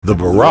The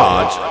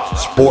Barrage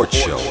Sports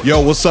Show.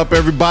 Yo, what's up,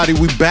 everybody?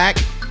 We back.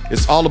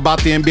 It's all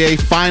about the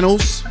NBA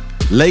Finals.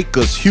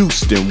 Lakers,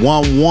 Houston,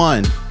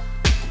 1-1.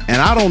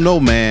 And I don't know,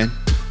 man.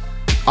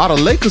 Are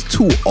the Lakers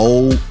too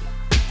old?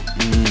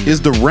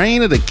 Is the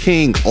reign of the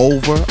king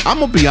over? I'm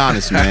going to be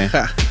honest, man.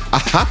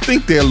 I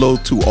think they're a little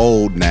too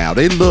old now.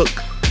 They look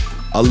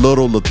a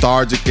little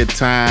lethargic at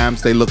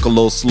times. They look a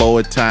little slow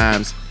at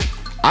times.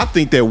 I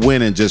think they're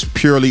winning just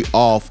purely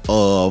off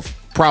of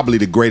probably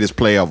the greatest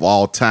player of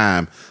all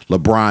time,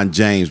 LeBron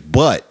James.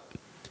 But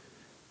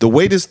the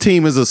way this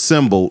team is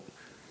assembled,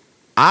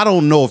 I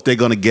don't know if they're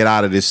going to get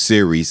out of this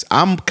series.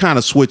 I'm kind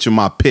of switching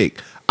my pick.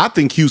 I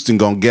think Houston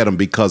going to get them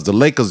because the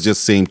Lakers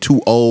just seem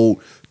too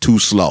old, too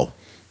slow.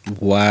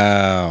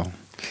 Wow.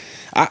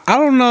 I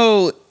don't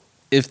know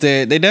if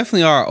they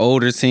definitely are an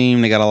older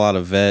team. They got a lot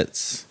of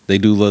vets. They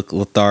do look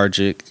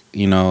lethargic,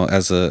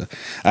 I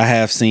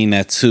have seen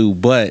that too.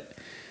 But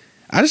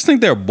I just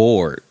think they're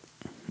bored.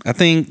 I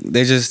think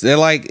they're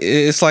like,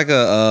 it's like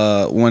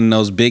one of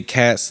those big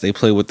cats. They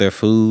play with their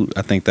food.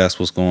 I think that's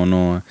what's going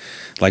on.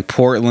 Like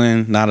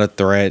Portland, not a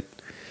threat.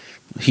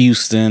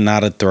 Houston,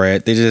 not a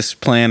threat. They're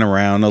just playing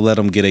around. They'll let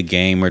them get a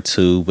game or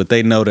two, but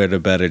they know they're the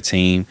better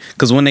team.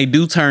 Because when they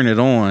do turn it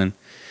on,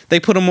 they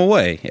put them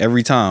away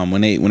every time.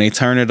 When they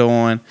turn it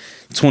on,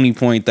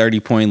 20-point,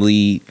 30-point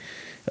lead.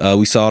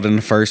 We saw it in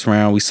the first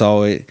round. We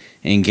saw it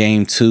in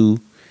game 2.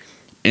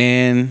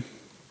 And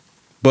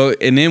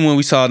then when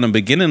we saw it in the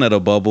beginning of the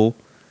bubble,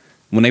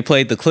 when they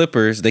played the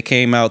Clippers, they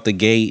came out the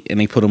gate and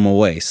they put them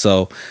away.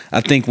 So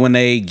I think when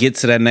they get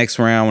to that next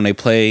round, when they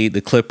play the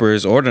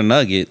Clippers or the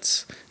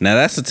Nuggets, now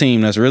that's a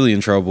team that's really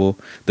in trouble.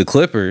 The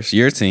Clippers,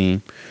 your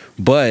team,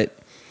 but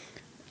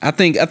I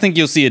think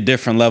you'll see a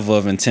different level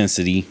of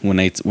intensity when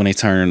they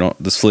turn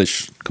the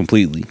switch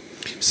completely.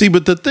 See,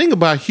 but the thing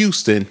about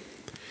Houston,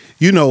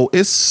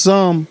 it's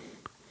some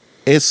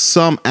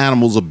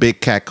animals a big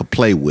cat could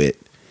play with.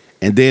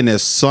 And then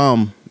there's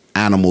some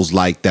animals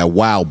like that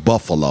wild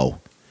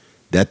buffalo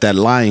that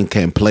lion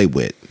can play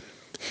with.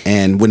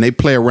 And when they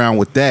play around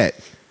with that,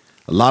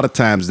 a lot of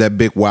times that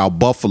big wild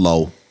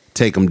buffalo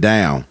take them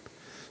down.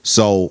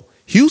 So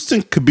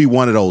Houston could be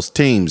one of those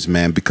teams,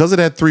 man, because of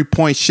that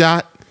three-point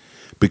shot,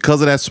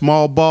 because of that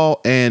small ball.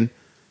 And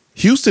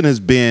Houston has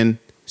been,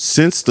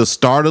 since the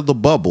start of the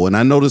bubble, and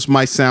I know this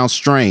might sound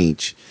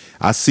strange,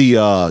 I see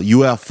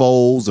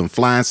UFOs and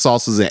flying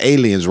saucers and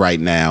aliens right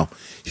now.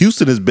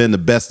 Houston has been the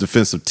best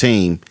defensive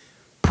team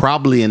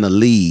probably in the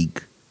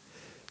league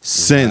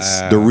since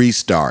the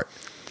restart,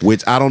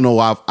 which I don't know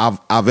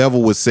I've ever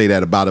would say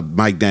that about a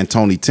Mike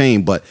D'Antoni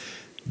team, but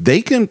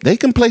they can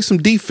play some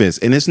defense,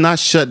 and it's not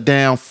shut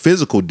down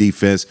physical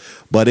defense,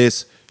 but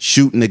it's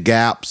shooting the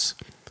gaps,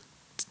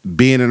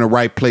 being in the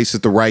right place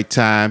at the right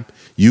time,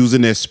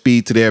 using their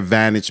speed to their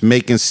advantage,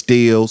 making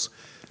steals.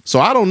 So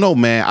I don't know,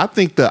 man. I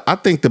think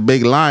the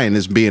big lion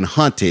is being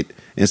hunted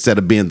instead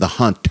of being the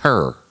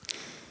hunter.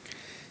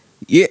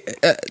 Yeah,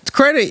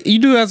 credit. You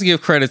do have to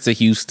give credit to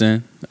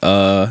Houston.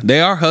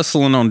 They are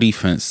hustling on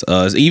defense.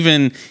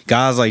 Even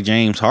guys like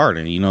James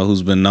Harden,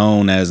 who's been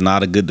known as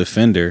not a good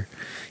defender.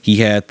 He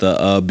had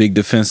the big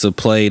defensive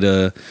play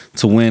to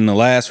win the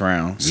last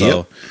round.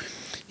 So,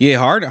 yeah,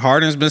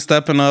 Harden's been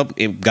stepping up.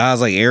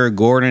 Guys like Eric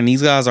Gordon,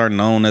 these guys are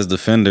known as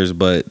defenders,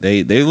 but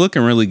they're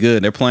looking really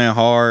good. They're playing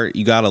hard.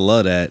 You gotta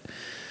love that.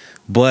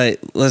 But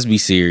let's be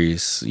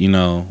serious.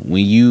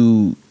 When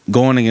you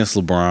going against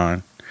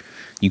LeBron,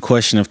 you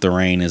question if the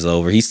reign is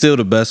over. He's still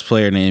the best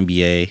player in the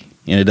NBA,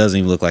 and it doesn't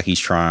even look like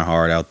he's trying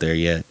hard out there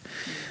yet.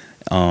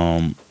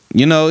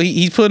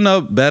 He's putting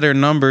up better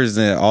numbers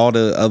than all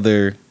the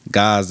other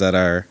guys that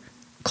are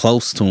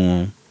close to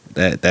him,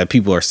 that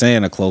people are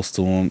saying are close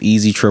to him.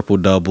 Easy triple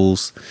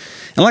doubles,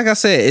 and like I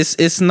said,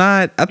 it's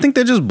not. I think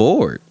they're just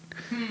bored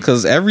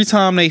because every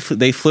time they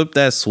flip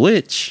that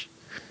switch,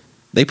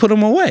 they put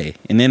them away,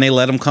 and then they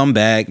let them come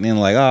back, and then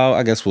like, oh,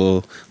 I guess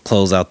we'll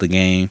close out the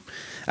game.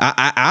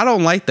 I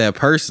don't like that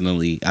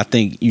personally. I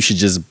think you should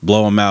just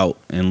blow him out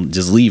and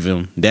just leave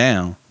him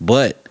down.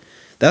 But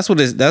that's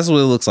what it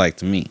looks like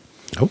to me.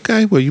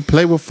 Okay, well, you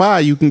play with fire,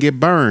 you can get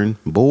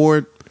burned,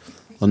 bored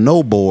or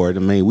no board.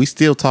 I mean, we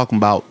still talking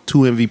about 2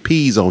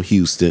 MVPs on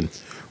Houston,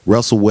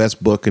 Russell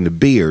Westbrook and the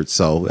Beard.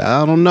 So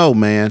I don't know,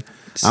 man.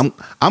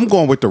 I'm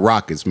going with the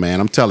Rockets, man.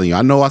 I'm telling you.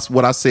 I know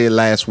what I said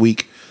last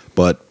week.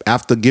 But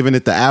after giving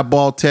it the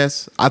eyeball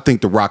test, I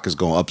think the Rockets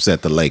going to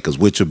upset the Lakers,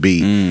 which would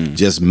be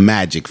just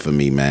magic for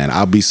me, man.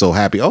 I'll be so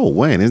happy. Oh,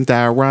 man, isn't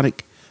that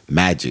ironic?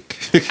 Magic.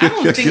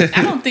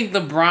 I don't think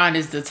LeBron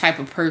is the type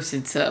of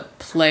person to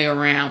play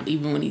around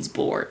even when he's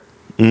bored.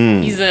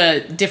 He's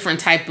a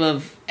different type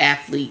of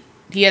athlete.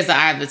 He has the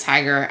eye of the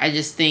tiger. I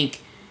just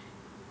think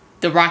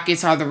the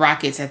Rockets are the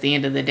Rockets at the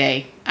end of the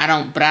day. I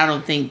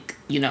don't think,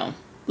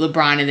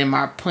 LeBron and them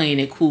are playing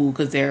it cool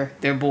because they're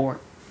bored.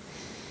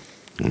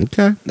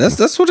 Okay.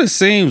 That's what it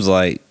seems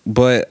like.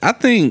 But I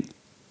think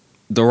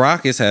the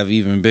Rockets have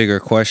even bigger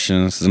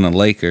questions than the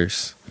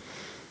Lakers.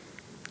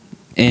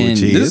 And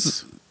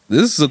this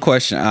is a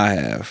question I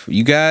have.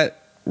 You got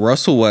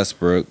Russell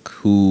Westbrook,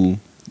 who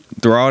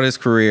throughout his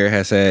career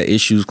has had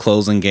issues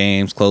closing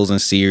games, closing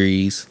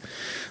series.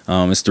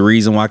 It's the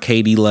reason why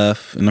KD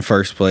left in the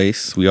first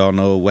place. We all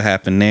know what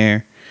happened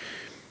there.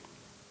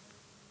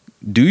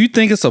 Do you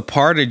think it's a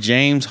part of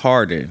James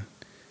Harden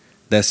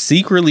that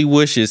secretly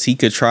wishes he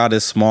could try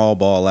this small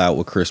ball out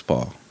with Chris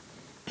Paul?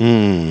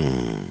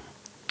 I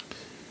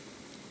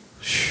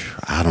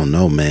don't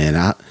know,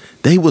 man.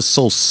 They were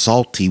so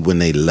salty when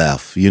they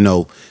left. You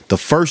know, the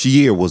first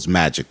year was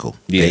magical.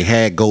 Yeah. They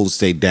had Golden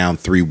State down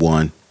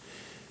 3-1.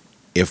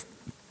 If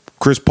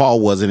Chris Paul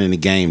wasn't in the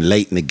game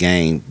late in the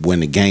game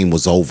when the game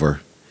was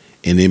over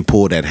and then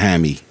pulled that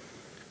hammy,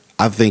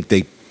 I think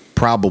they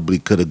probably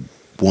could have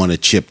won a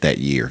chip that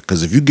year.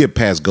 Because if you get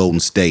past Golden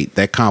State,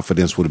 that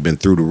confidence would have been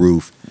through the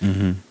roof.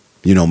 Mm-hmm.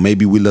 You know,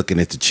 maybe we're looking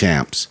at the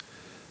champs.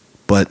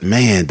 But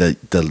man, the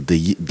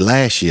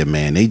last year,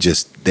 man,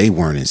 they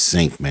weren't in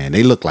sync, man.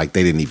 They looked like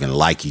they didn't even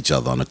like each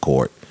other on the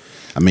court.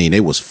 I mean, they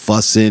was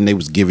fussing, they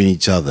was giving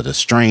each other the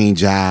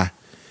strange eye.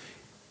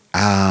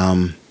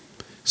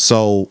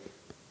 So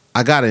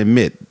I gotta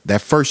admit,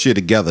 that first year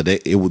together,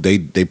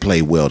 they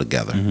played well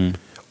together. Mm-hmm.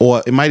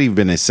 Or it might even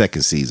been their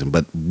second season,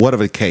 but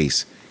whatever the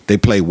case, they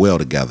played well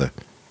together.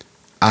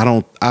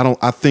 I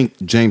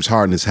think James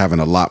Harden is having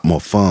a lot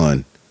more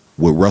fun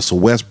with Russell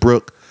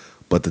Westbrook.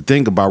 But the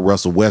thing about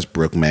Russell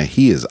Westbrook, man,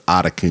 he is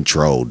out of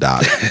control,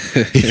 Doc.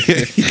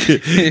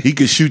 He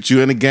could shoot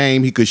you in a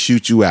game. He could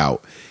shoot you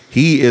out.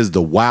 He is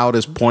the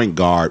wildest point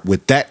guard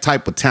with that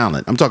type of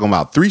talent. I'm talking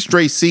about 3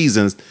 straight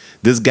seasons,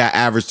 this guy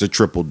averaged a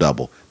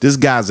triple-double. This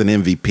guy's an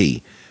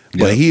MVP.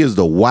 But Yep. he is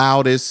the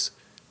wildest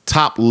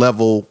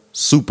top-level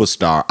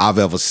superstar I've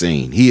ever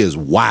seen. He is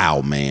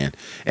wild, man.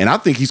 And I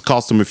think he's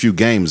cost him a few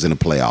games in the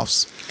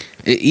playoffs.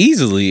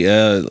 Easily,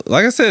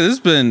 like I said,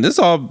 this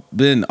all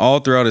been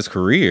all throughout his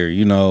career. This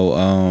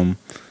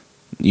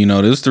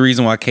is the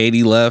reason why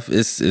KD left.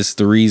 It's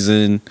the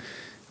reason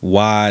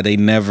why they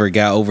never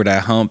got over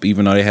that hump,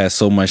 even though they had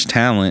so much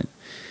talent.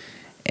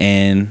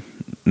 And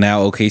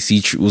now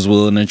OKC was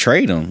willing to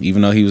trade him,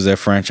 even though he was their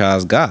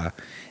franchise guy.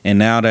 And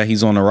now that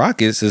he's on the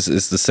Rockets,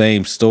 it's the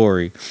same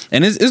story.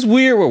 And it's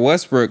weird with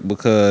Westbrook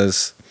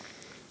because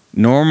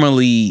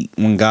normally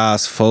when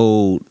guys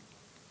fold,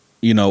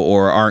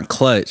 or aren't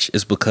clutch,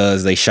 it's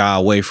because they shy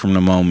away from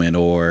the moment.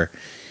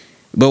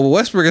 But with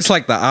Westbrook, it's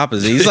like the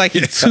opposite. He's like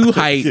too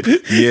hype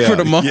for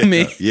the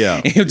moment.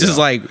 Yeah. He'll just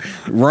like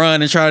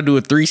run and try to do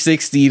a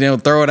 360, then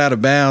throw it out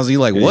of bounds. You're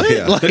like, what?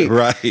 Yeah, Like,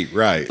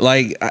 right.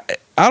 Like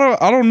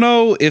I don't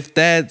know if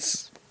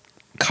that's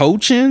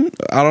coaching.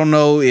 I don't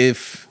know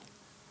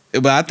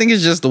but I think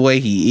it's just the way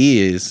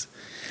he is.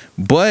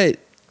 But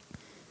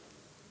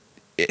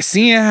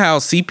seeing how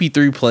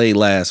CP3 played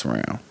last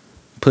round,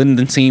 putting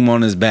the team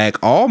on his back,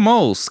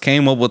 almost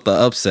came up with the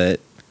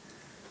upset.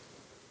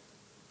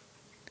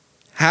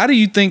 How do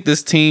you think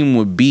this team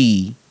would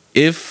be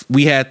if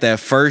we had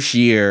that first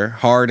year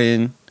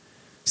Harden,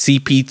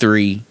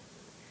 CP3,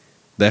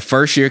 that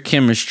first year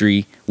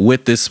chemistry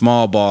with this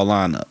small ball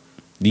lineup?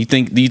 Do you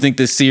think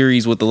this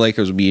series with the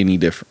Lakers would be any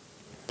different?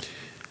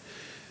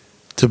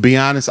 To be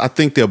honest, I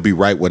think they'll be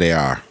right where they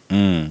are.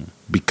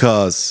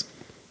 Because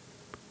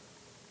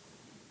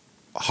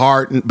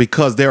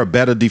they're a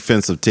better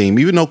defensive team.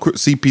 Even though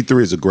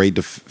CP3 is a great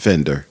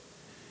defender,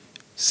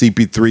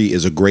 CP3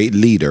 is a great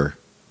leader,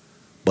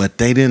 but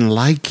they didn't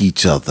like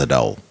each other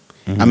though.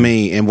 I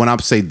mean, and when I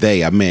say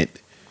they, I meant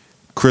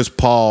Chris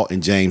Paul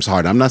and James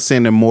Harden. I'm not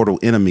saying they're mortal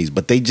enemies,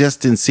 but they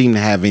just didn't seem to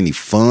have any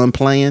fun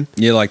playing.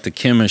 Yeah, like the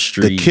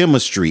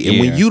chemistry.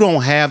 And when you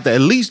don't have that,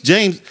 at least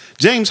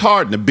James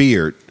Harden, the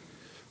beard,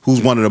 who's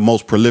one of the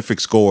most prolific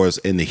scorers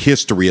in the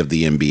history of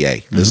the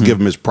NBA. Let's give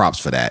him his props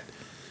for that.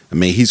 I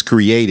mean, he's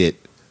created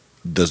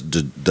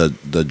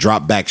the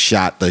drop back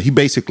shot. He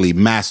basically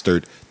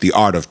mastered the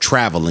art of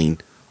traveling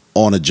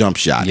on a jump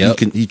shot. Yep.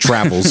 He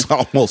travels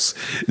almost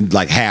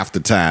like half the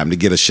time to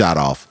get a shot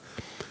off.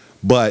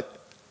 But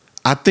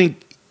I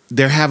think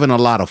they're having a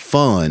lot of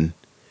fun,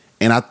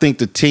 and I think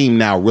the team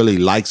now really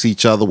likes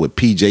each other with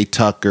PJ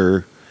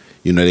Tucker.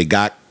 They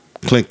got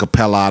Clint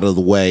Capella out of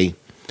the way,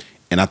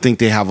 and I think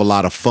they have a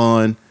lot of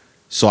fun.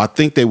 So I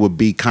think they would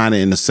be kind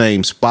of in the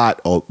same spot,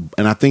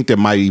 and I think they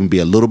might even be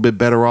a little bit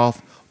better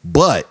off.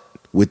 But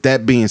with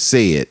that being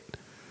said,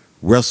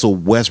 Russell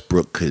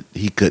Westbrook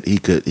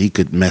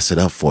could mess it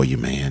up for you,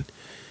 man.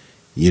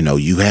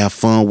 You have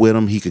fun with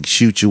him. He could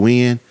shoot you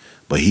in,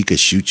 but he could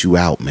shoot you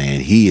out,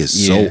 man. He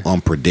is so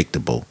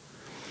unpredictable.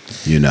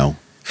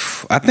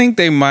 I think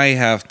they might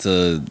have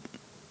to,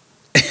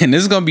 and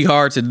this is gonna be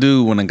hard to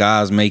do when a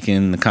guy's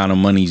making the kind of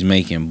money he's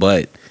making,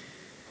 but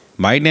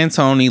Mike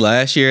D'Antoni,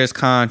 last year's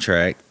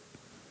contract,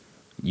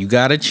 you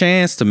got a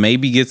chance to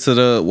maybe get to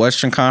the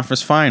Western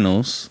Conference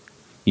Finals.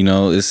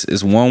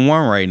 It's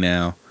 1-1 right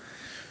now.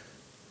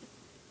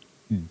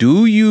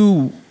 Do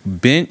you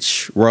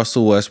bench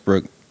Russell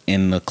Westbrook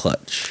in the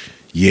clutch?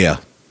 Yeah,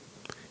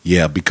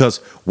 because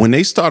when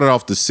they started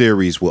off the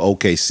series with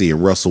OKC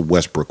and Russell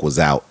Westbrook was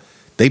out,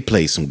 they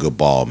played some good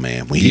ball,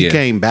 man. When he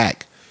came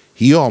back,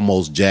 he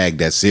almost jagged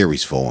that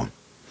series for him.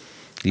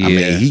 Yeah. I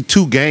mean, he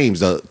two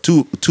games. I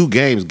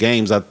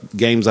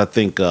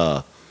think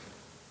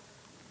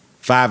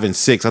 5 and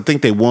 6. I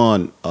think they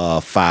won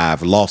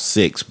 5, lost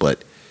 6,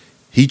 but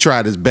he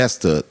tried his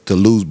best to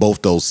lose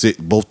both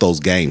those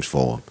games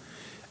for him.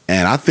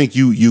 And I think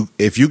you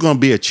if you're gonna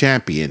be a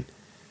champion,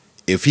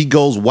 if he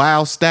goes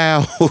wild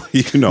style,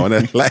 in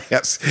that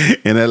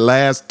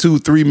last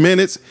 2-3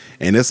 minutes,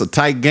 and it's a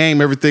tight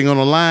game, everything on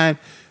the line,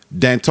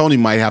 D'Antoni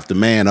might have to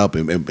man up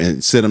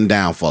and sit him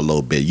down for a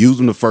little bit. Use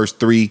him the first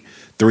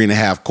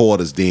 3.5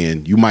 quarters.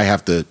 Then you might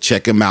have to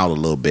check him out a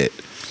little bit.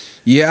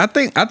 Yeah, I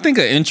think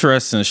an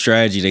interesting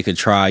strategy they could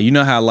try. You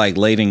know how like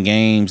late in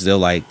games they'll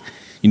like,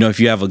 if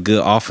you have a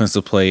good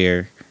offensive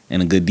player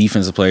and a good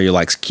defensive player, you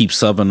like keep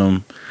subbing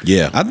them.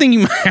 Yeah, I think you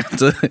might have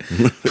to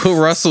put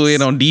Russell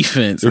in on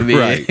defense,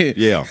 right?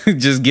 Yeah,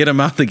 just get him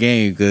out the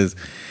game because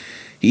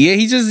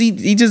he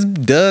just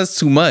does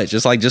too much.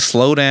 It's like just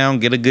slow down,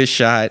 get a good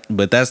shot,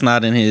 but that's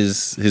not in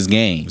his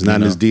game. It's not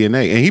in his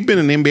DNA, and he's been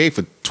in the NBA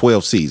for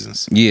 12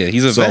 seasons. Yeah,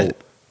 he's a vet.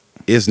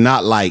 It's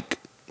not like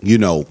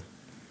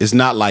it's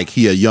not like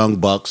he a young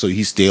buck, so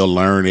he's still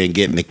learning,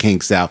 getting the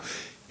kinks out.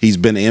 He's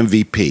been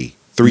MVP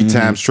 3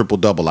 times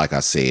triple-double, like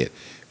I said.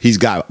 He's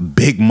got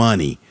big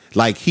money.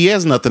 Like, he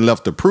has nothing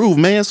left to prove,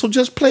 man, so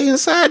just play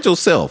inside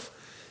yourself.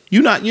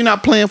 You're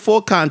not playing for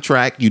a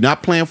contract. You're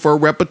not playing for a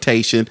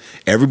reputation.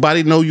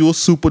 Everybody know you're a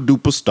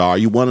super-duper star.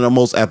 You're one of the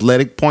most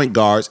athletic point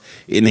guards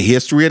in the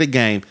history of the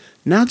game.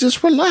 Now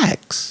just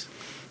relax.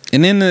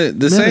 And then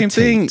the same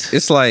thing,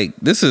 it's like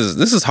this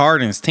is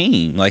Harden's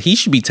team. Like, he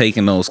should be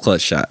taking those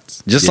clutch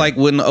shots. Just like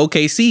with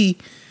OKC,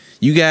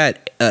 you got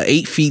an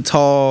 8 feet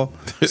tall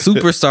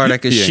superstar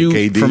that can shoot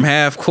KD from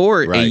half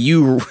court, right, and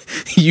you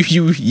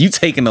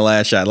taking the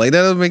last shot. Like,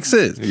 that doesn't make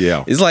sense.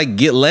 Yeah, it's like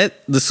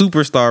let the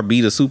superstar be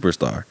the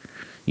superstar.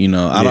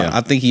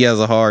 I think he has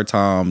a hard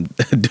time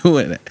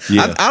doing it.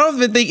 Yeah. I don't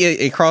even think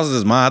it crosses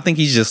his mind. I think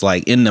he's just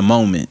like in the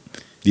moment.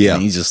 Yeah,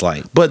 and he's just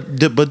like, but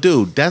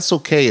dude, that's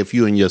okay if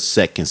you're in your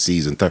second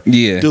season, third.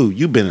 Yeah, dude,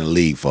 you've been in the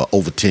league for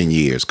over 10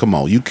 years. Come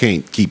on, you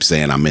can't keep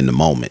saying I'm in the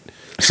moment.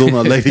 Sooner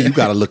or later, you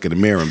got to look in the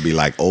mirror and be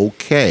like,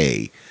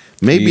 okay,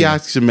 maybe I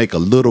should make a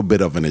little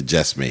bit of an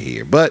adjustment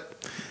here.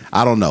 But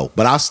I don't know.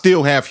 But I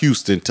still have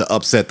Houston to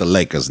upset the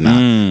Lakers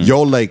now.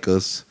 Your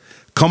Lakers,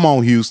 come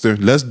on,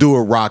 Houston, let's do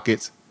it,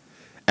 Rockets.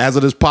 As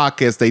of this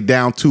podcast, they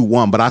down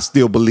 2-1, but I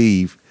still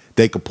believe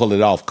they could pull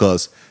it off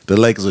because the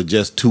Lakers are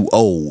just too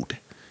old.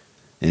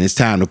 And it's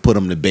time to put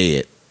them to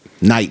bed.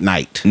 Night.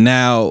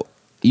 Now,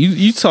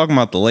 you talking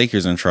about the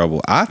Lakers in trouble.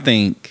 I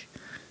think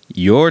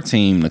your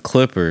team, the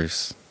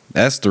Clippers,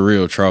 that's the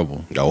real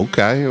trouble.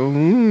 Okay.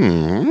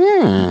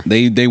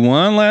 They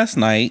won last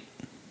night,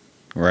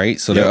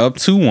 right? So they're up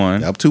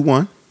 2-1. Up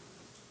 2-1.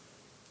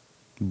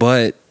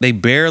 But they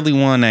barely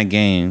won that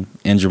game.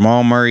 And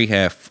Jamal Murray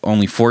had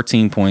only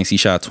 14 points. He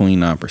shot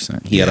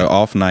 29%. He had an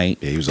off night.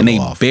 Yeah, he was off. They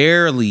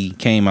barely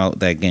came out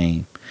that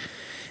game.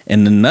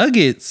 And the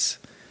Nuggets...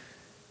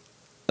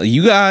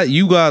 You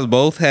guys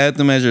both had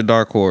them as your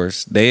dark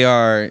horse. They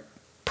are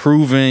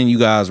proving you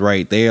guys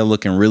right. They are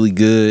looking really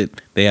good.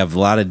 They have a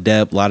lot of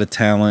depth, a lot of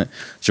talent.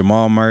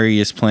 Jamal Murray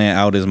is playing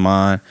out his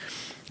mind.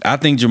 I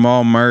think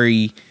Jamal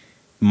Murray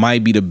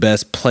might be the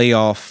best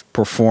playoff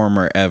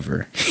performer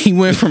ever. He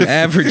went from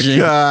averaging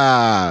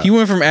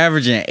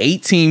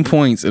 18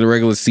 points in the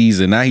regular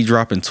season. Now he's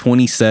dropping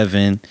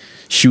 27,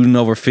 shooting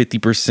over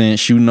 50%,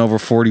 shooting over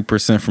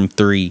 40% from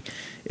 3.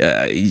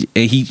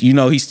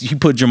 He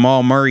put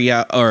Jamal Murray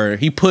out, or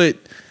he put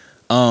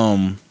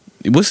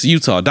what's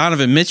Utah?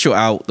 Donovan Mitchell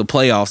out the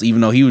playoffs, even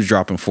though he was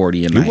dropping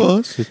 40 a night. He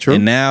was, it's true.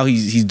 And now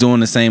he's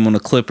doing the same on the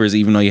Clippers,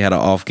 even though he had an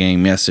off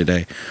game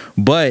yesterday.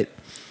 But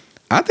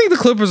I think the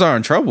Clippers are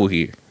in trouble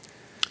here,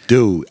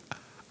 dude.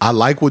 I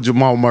like what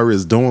Jamal Murray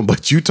is doing,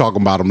 but you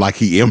talking about him like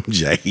he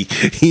MJ.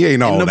 He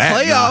ain't all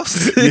that. In the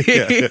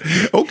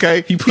playoffs. Yeah.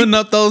 Okay. He putting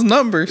up those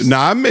numbers.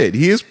 Now, I admit,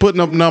 he is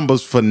putting up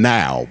numbers for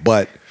now,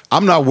 but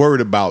I'm not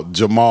worried about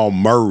Jamal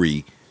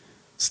Murray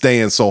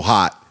staying so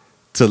hot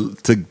to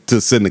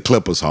send the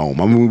Clippers home.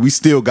 I mean, we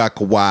still got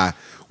Kawhi.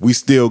 We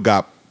still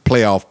got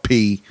playoff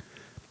P,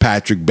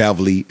 Patrick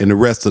Beverly, and the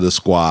rest of the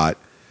squad.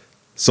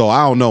 So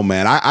I don't know,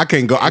 man. I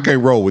can't go. I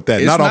can't roll with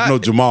that. Not off no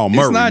Jamal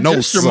Murray. It's not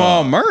just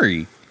Jamal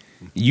Murray.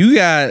 You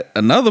got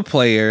another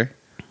player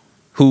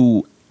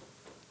who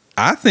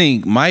I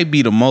think might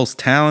be the most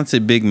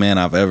talented big man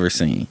I've ever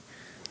seen.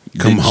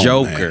 Come on,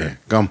 Joker. Man.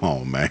 Come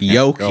on, man.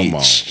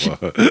 Jokic.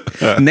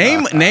 Come on.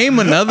 name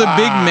another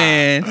big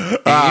man in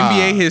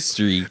NBA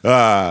history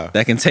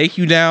that can take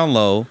you down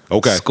low,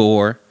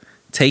 score,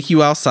 take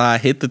you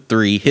outside, hit the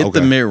 3, hit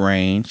the mid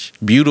range,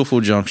 beautiful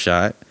jump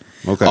shot.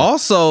 Okay.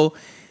 Also,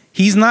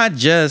 he's not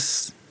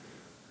just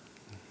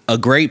a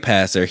great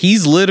passer.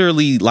 He's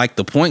literally like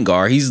the point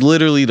guard. He's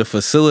literally the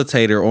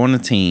facilitator on the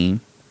team.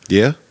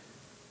 Yeah.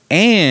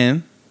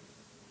 And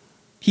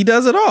he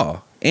does it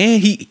all.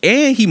 And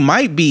he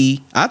might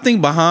be, I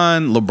think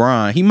behind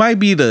LeBron, he might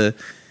be the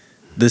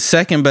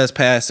second best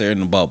passer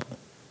in the bubble.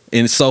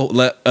 And so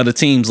of the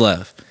teams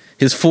left.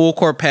 His full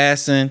court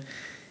passing,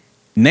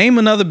 Name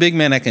another big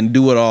man that can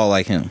do it all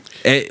like him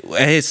at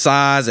his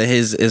size, at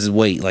his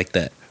weight like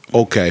that.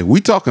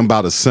 We talking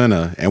about a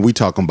center, and we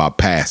talking about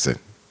passing.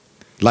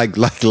 Like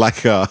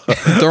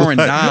Throwing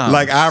dimes.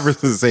 Like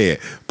Iverson said,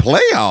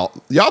 playoff.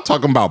 Y'all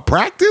talking about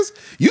practice?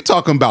 You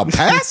talking about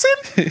passing?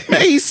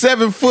 Man, he's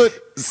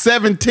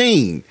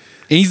 7'17".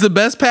 And he's the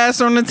best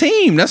passer on the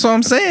team. That's what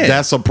I'm saying.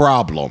 That's a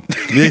problem.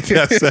 You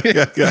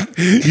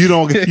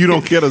don't get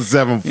a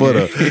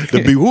 7-footer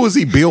to be. Who is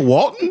he? Bill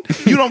Walton?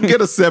 You don't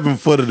get a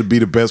 7-footer to be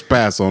the best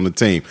passer on the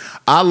team.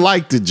 I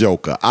like the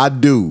Joker. I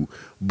do,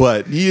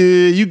 but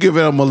yeah, you give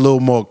him a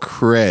little more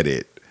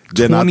credit.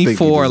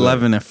 24,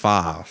 11, and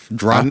 5.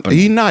 Dropping.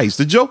 He nice.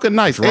 The Joker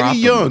nice. And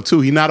he young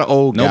too. He not an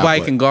old guy.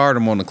 Nobody can guard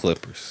him on the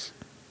Clippers.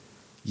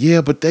 Yeah,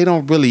 but they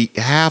don't really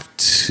have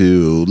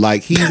to.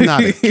 Like, he's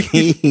not a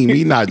king.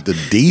 He's not the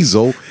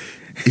Diesel.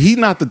 He's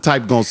not the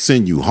type gonna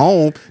send you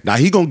home. Now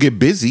he gonna get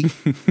busy,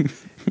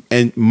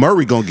 and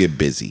Murray gonna get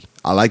busy.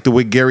 I like the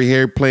way Gary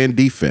Harry playing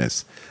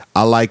defense.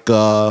 I like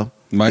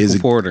Michael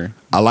Porter.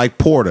 I like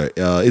Porter.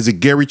 Is it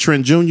Gary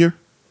Trent Jr.?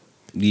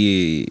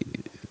 Yeah.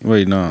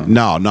 Wait, no,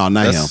 not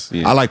him.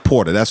 Yeah. I like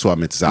Porter. That's what I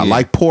meant to say. I Yeah.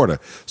 like Porter.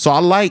 So I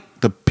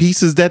like the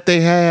pieces that they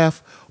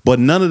have, but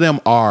none of them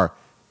are,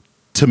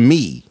 to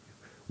me,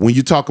 when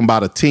you're talking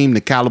about a team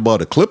the caliber of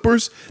the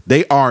Clippers,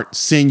 they aren't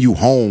send you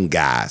home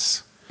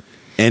guys.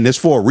 And it's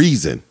for a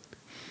reason.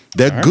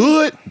 They're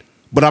good,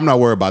 but I'm not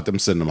worried about them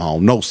sending them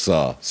home. No,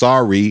 sir.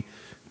 Sorry.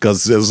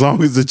 Because as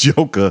long as the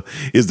Joker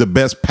is the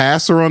best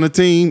passer on the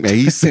team and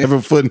he's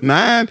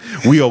 7'9",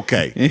 we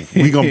okay.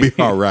 We gonna be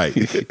all right.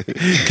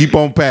 Keep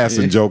on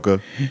passing,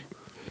 Joker.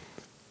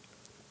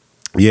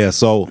 Yeah.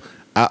 So,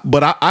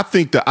 I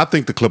think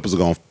the Clippers are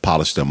gonna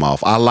polish them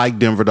off. I like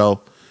Denver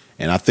though,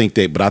 and I think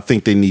they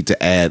need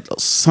to add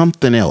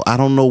something else. I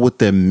don't know what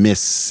they're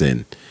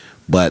missing,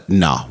 but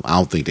no, I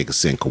don't think they can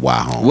send Kawhi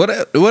home.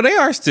 Well, they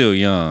are still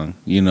young.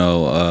 You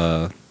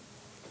know,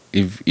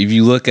 if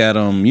you look at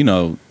them, you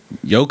know.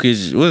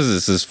 Jokic, what is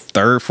this, his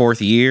third,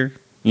 fourth year?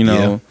 You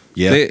know?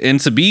 Yeah. And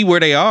to be where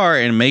they are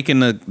and making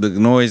the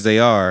noise they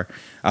are,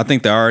 I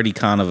think they're already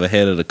kind of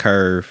ahead of the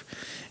curve.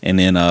 And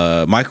then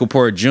Michael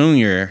Porter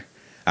Jr.,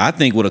 I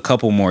think with a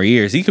couple more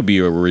years, he could be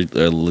a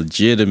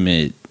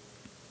legitimate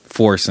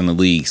force in the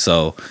league.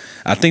 So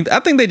I think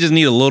they just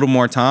need a little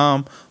more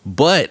time.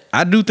 But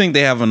I do think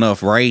they have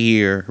enough right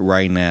here,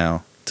 right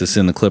now, to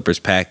send the Clippers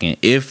packing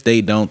if they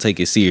don't take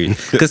it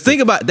serious. Because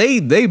think about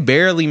they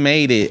barely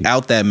made it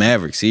out that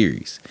Maverick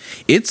series.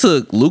 It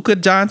took Luka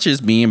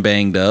Doncic being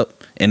banged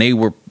up, and they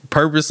were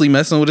purposely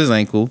messing with his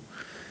ankle,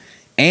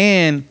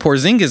 and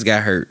Porzingis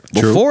got hurt.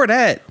 True. Before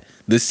that,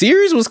 the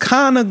series was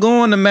kind of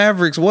going the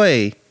Mavericks'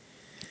 way.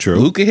 True.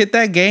 Luka hit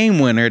that game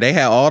winner. They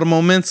had all the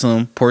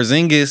momentum.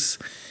 Porzingis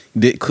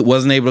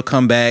wasn't able to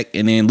come back,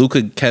 and then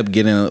Luka kept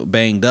getting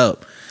banged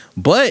up.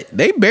 But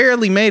they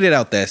barely made it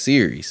out that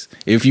series,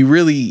 if you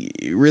really,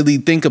 really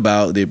think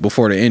about it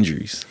before the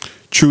injuries.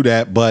 True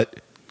that,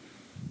 but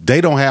they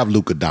don't have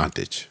Luka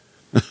Doncic.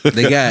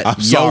 They got I'm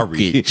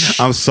sorry.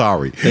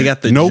 They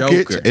got the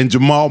Jokic Joker. and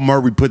Jamal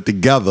Murray put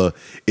together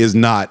is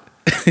not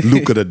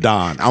Luka the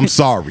Don. I'm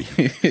sorry.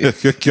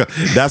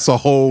 That's a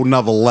whole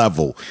nother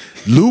level.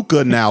 Luka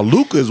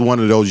is one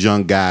of those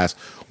young guys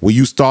where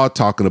you start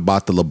talking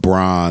about the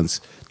LeBrons,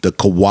 the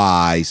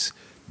Kawhis,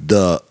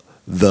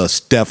 the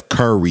Steph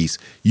Currys.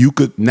 You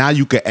could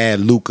add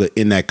Luka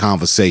in that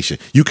conversation.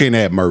 You can't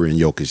add Murray and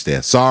Jokic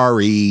there.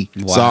 Sorry.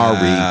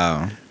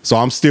 So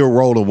I'm still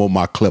rolling with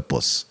my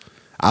Clippers.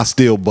 I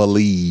still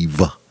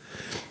believe.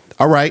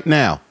 All right,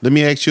 now let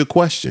me ask you a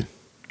question.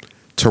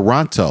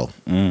 Toronto,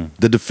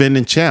 the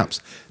defending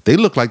champs, they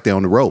look like they're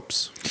on the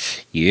ropes.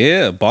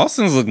 Yeah,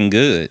 Boston's looking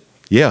good.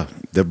 Yeah,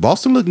 they're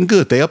Boston looking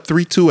good. They up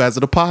 3-2 as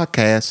of the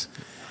podcast,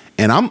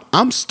 and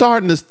I'm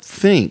starting to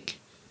think.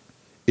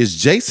 Is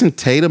Jason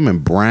Tatum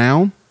and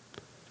Brown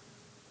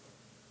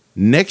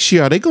next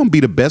year, are they going to be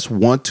the best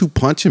 1-2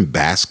 punch in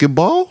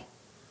basketball?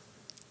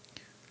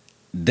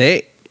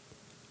 They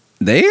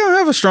don't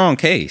have a strong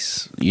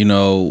case. You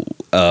know,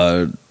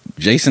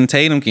 Jason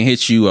Tatum can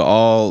hit you at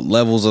all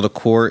levels of the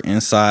court,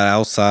 inside,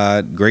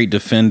 outside, great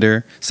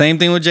defender. Same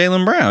thing with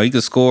Jaylen Brown. He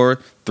could score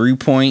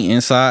 3-point,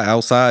 inside,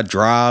 outside,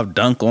 drive,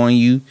 dunk on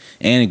you,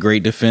 and a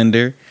great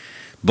defender.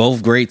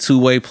 Both great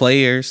two-way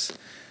players.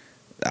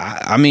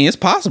 I mean, it's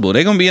possible.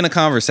 They're going to be in a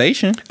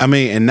conversation. I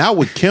mean, and now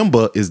with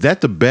Kemba, is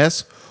that the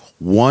best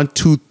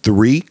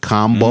 1-2-3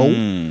 combo?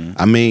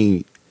 I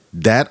mean,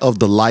 that of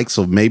the likes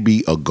of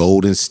maybe a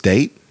Golden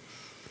State?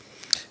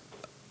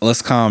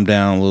 Let's calm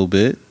down a little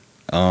bit.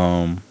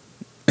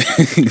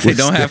 They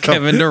don't have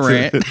Kevin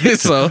Durant.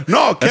 So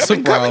no,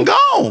 Kevin gone.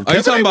 Are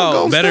you talking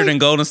about better than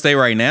Golden State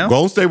right now?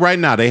 Golden State right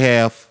now, they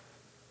have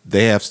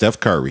Steph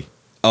Curry.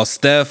 Oh,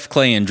 Steph,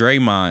 Clay, and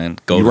Draymond,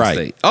 Golden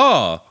State.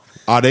 Oh.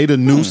 Are they the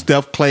new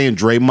Steph, Clay, and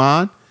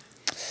Draymond?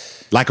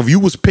 Like if you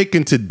was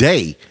picking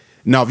today,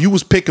 now if you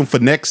was picking for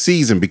next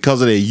season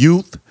because of their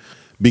youth,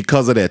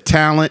 because of their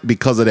talent,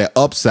 because of their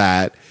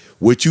upside,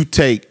 would you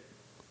take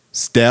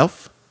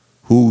Steph,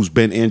 who's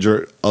been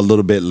injured a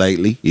little bit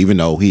lately, even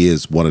though he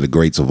is one of the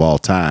greats of all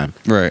time?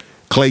 Right.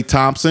 Klay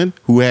Thompson,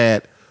 who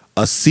had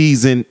a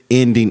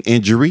season-ending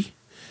injury,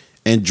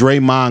 and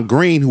Draymond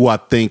Green, who I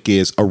think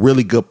is a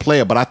really good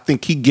player, but I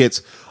think he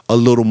gets a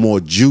little more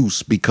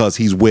juice because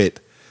he's with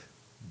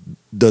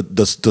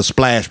the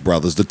Splash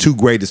Brothers, the two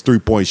greatest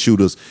three-point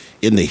shooters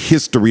in the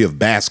history of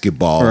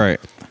basketball. Right.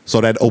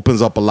 So that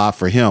opens up a lot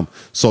for him.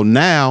 So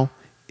now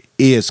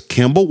is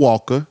Kemba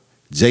Walker,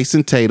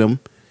 Jason Tatum,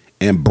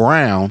 and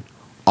Brown,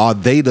 are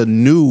they the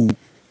new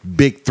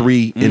big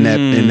three in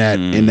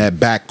that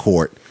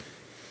backcourt?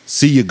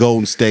 See you,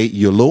 Golden State.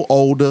 You're a little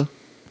older,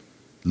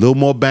 a little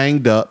more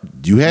banged up.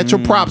 You had your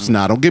props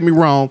now. Don't get me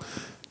wrong.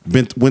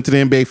 Went to the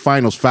NBA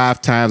Finals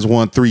 5 times,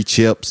 won 3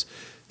 chips.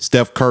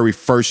 Steph Curry,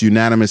 first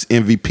unanimous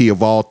MVP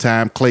of all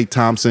time. Klay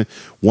Thompson,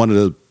 one of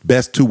the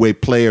best two-way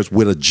players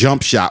with a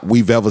jump shot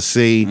we've ever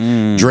seen.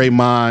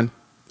 Draymond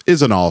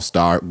is an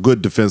all-star,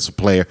 good defensive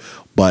player.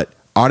 But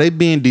are they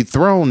being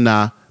dethroned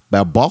now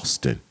by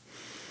Boston?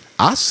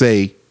 I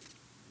say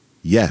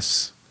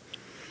yes.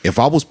 If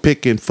I was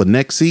picking for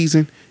next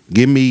season,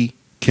 give me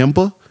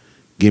Kemba,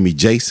 give me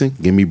Jason,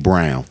 give me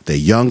Brown. They're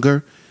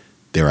younger,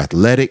 they're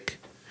athletic,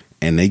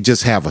 and they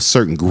just have a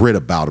certain grit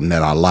about them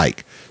that I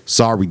like.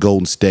 Sorry,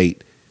 Golden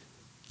State,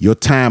 your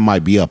time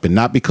might be up, and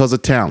not because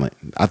of talent.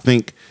 I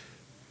think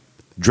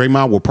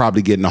Draymond will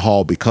probably get in the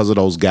Hall because of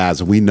those guys,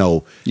 and we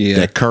know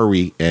that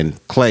Curry and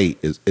Klay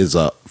is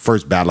a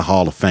first ballot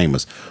Hall of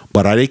Famers.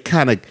 But are they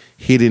kind of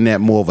hitting that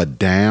more of a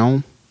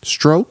down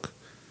stroke,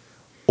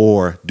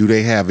 or do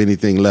they have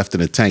anything left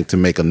in the tank to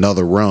make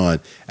another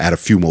run at a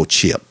few more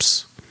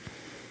chips?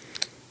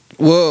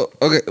 Well,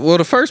 okay. Well,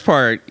 the first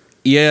part,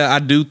 yeah, I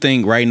do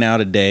think right now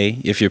today,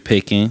 if you're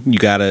picking, you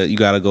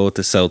gotta go with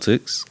the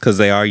Celtics because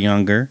they are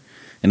younger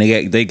and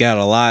they got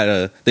a lot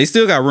of. They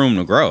still got room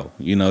to grow.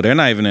 You know, they're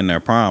not even in their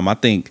prime. I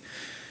think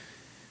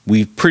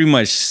we've pretty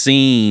much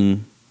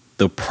seen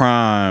the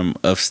prime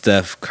of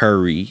Steph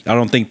Curry. I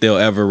don't think they'll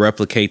ever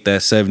replicate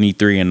that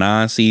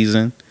 73-9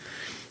 season.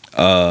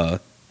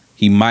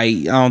 He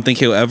might. I don't think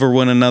he'll ever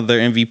win another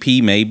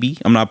MVP. Maybe.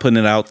 I'm not putting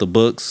it out the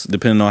books,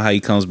 depending on how he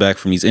comes back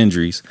from these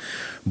injuries.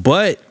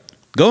 But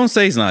Golden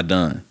State's not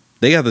done.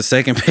 They got the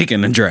second pick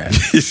in the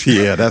draft.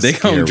 Yeah, that's they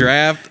gonna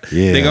draft.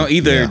 Yeah, they gonna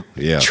either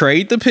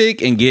trade the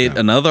pick and get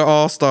another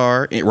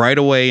All-Star right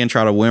away and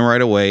try to win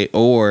right away,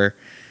 or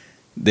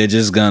they're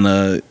just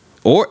gonna.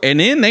 And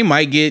then they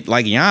might get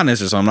like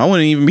Giannis or something. I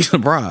wouldn't even be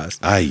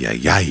surprised.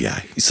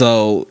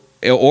 So,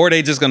 or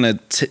they just gonna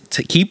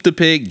keep the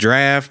pick,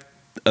 draft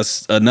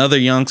another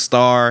young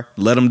star,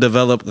 let them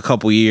develop a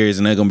couple years,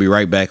 and they're gonna be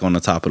right back on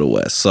the top of the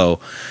West. So,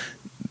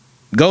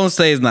 Golden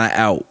State is not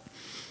out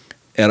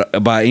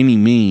by any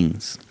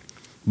means,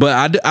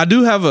 but I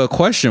do have a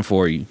question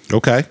for you.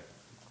 Okay.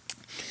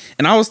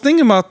 And I was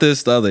thinking about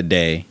this the other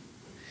day,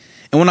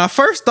 and when I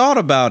first thought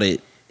about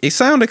it, it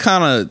sounded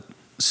kind of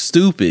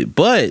stupid,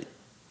 but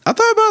I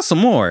thought about it some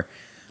more.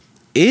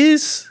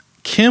 Is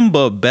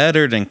Kemba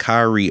better than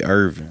Kyrie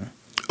Irving?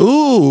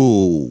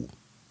 Ooh,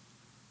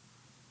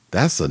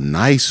 that's a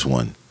nice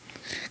one.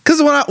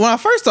 Because when I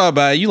first thought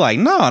about it, you like,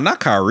 no, not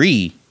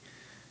Kyrie.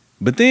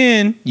 But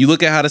then you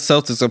look at how the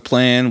Celtics are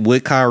playing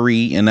with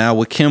Kyrie and now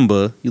with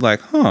Kemba. You're like,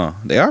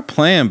 they are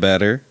playing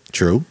better.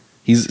 True.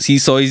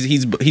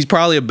 He's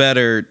probably a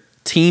better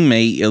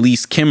teammate, at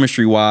least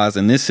chemistry wise,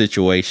 in this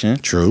situation.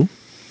 True.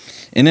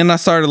 And then I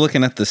started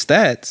looking at the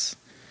stats.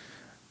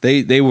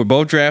 They were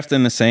both drafted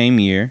in the same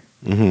year.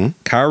 Mm-hmm.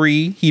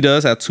 Kyrie, he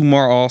does have 2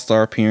 more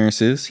All-Star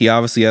appearances. He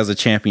obviously has a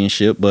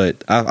championship,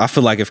 but I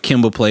feel like if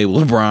Kemba played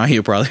with LeBron,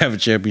 he'll probably have a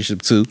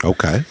championship too.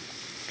 Okay.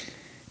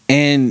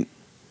 And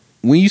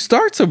when you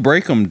start to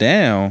break them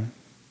down,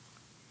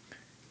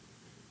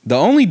 the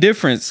only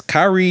difference,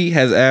 Kyrie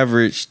has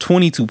averaged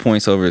 22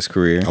 points over his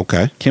career.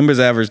 Okay. Kemba's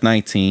averaged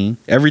 19.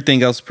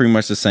 Everything else is pretty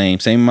much the same.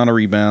 Same amount of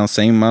rebounds,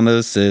 same amount of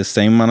assists,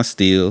 same amount of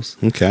steals.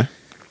 Okay.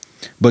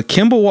 But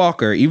Kemba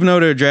Walker, even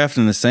though they're drafted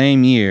in the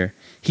same year,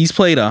 he's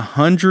played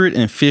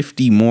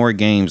 150 more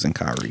games than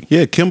Kyrie.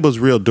 Yeah, Kemba's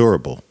real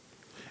durable.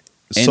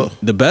 And so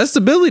the best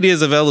ability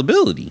is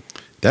availability.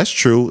 That's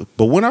true.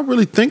 But when I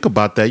really think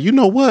about that, you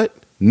know what?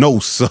 No,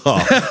 sir.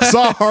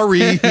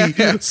 Sorry.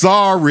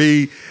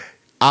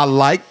 I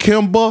like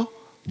Kemba,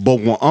 but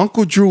when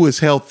Uncle Drew is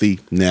healthy,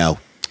 no,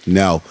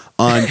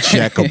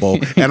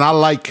 uncheckable. And I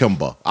like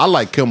Kemba. I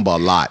like Kemba a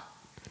lot.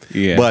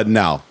 Yeah. But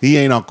no, he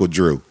ain't Uncle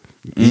Drew.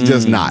 He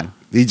just not.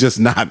 He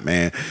just not,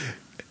 man.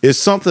 It's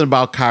something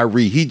about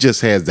Kyrie. He just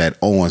has that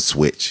on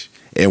switch.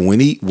 And when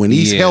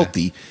he's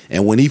healthy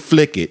and when he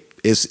flick it,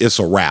 it's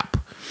a wrap.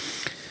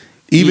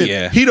 He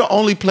the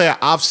only player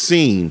I've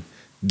seen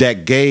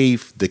that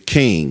gave the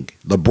king,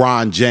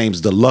 LeBron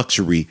James, the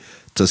luxury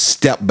to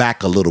step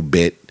back a little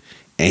bit,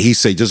 and he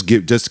say, just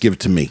give it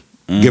to me.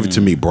 Give it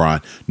to me,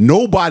 Bron.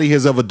 Nobody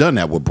has ever done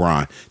that with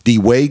Bron. D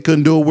Wade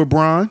couldn't do it with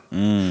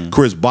Bron.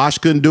 Chris Bosh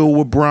couldn't do it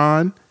with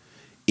Bron.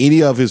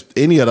 Any of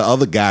the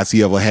other guys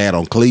he ever had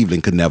on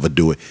Cleveland could never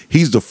do it.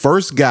 He's the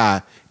first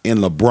guy in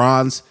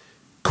LeBron's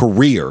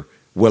career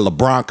where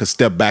LeBron could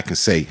step back and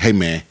say, "Hey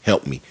man,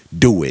 help me,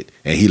 do it,"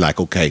 and he like,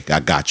 "Okay, I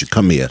got you.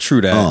 Come here."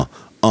 True that.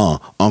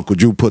 Uncle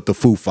Drew put the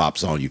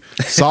foo-fops on you.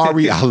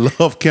 Sorry, I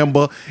love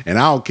Kemba, and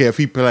I don't care if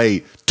he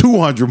played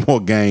 200 more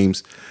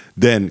games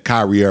than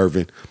Kyrie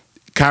Irving.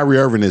 Kyrie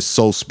Irving is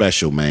so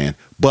special, man.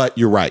 But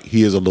you're right,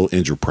 he is a little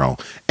injury prone.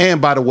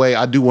 And by the way,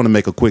 I do want to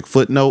make a quick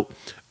footnote.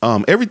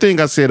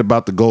 Everything I said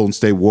about the Golden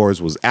State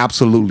Warriors was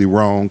absolutely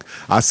wrong.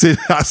 I said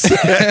I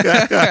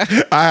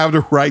have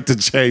the right to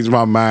change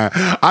my mind.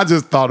 I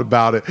just thought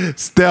about it.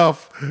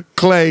 Steph,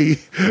 Clay,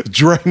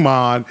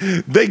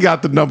 Draymond, they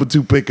got the number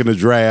 2 pick in the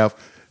draft.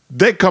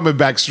 They're coming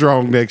back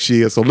strong next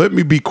year, so let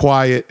me be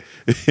quiet.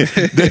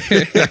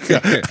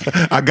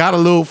 I got a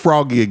little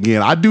froggy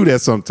again. I do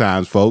that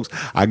sometimes, folks.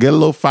 I get a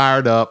little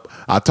fired up.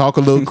 I talk a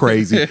little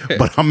crazy,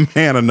 but I'm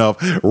man enough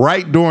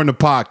right during the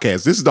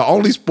podcast. This is the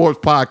only sports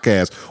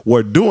podcast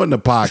where during the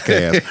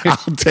podcast,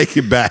 I'll take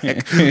it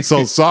back.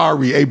 So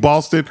sorry. Hey,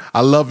 Boston, I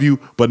love you,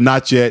 but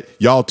not yet.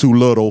 Y'all too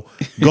little.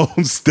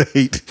 Golden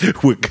State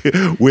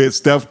with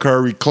Steph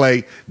Curry,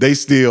 Clay, they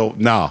still,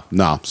 no,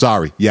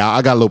 sorry. Yeah,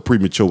 I got a little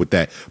premature with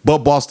that. But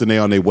Boston, they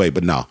on their way.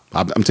 But no,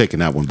 I'm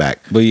taking that one back.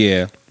 But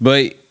yeah,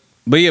 back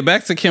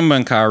to Kemba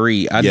and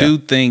Kyrie. I do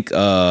think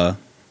I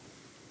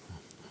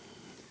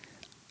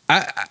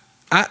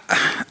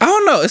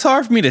don't know. It's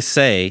hard for me to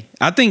say.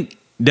 I think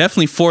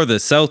definitely for the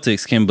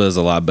Celtics, Kemba is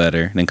a lot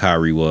better than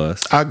Kyrie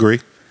was. I agree.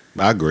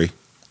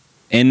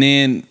 And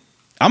then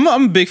I'm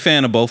a big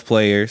fan of both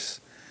players.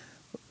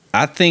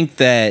 I think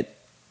that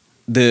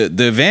the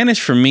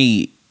advantage for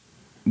me.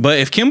 But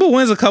if Kemba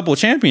wins a couple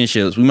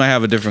championships, we might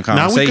have a different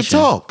conversation. Now we could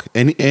talk.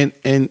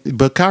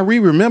 But Kyrie,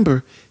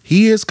 remember,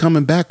 he is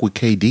coming back with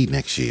KD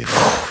next year.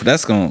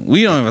 That's gonna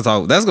be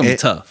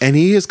tough. And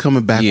he is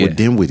coming back with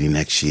Dinwiddie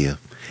next year.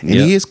 And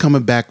he is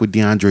coming back with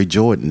DeAndre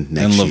Jordan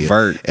next year.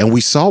 LeVert. And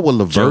we saw what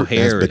LeVert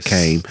has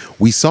became.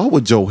 We saw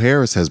what Joe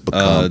Harris has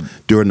become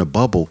during the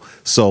bubble.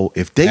 So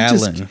if they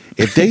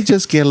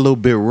just get a little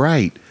bit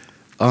right,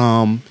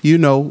 Brooklyn.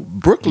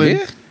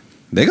 Yeah.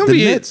 They're gonna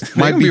be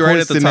right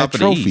at the top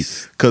of the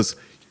East. Because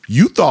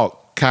you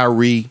thought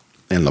Kyrie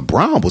and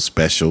LeBron was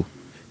special.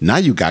 Now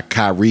you got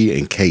Kyrie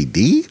and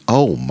KD.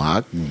 Oh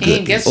my goodness!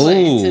 And guess what?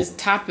 To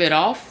top it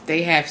off,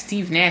 they have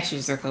Steve Nash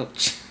as their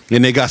coach.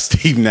 And they got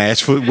Steve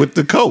Nash with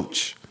the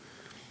coach.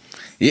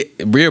 Yeah,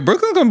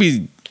 Brooklyn gonna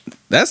be.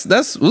 That's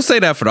we'll say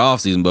that for the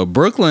offseason, but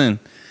Brooklyn.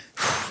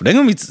 They're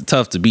going to be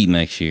tough to beat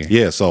next year.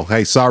 Yeah, so,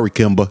 hey, sorry,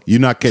 Kemba.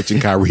 You're not catching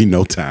Kyrie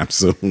no time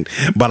soon.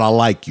 But I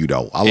like you,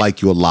 though. I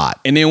like you a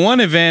lot. And then one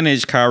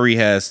advantage Kyrie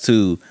has,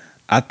 too,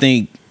 I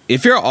think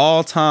if you're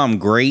all-time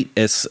great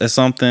at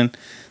something,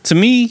 to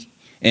me,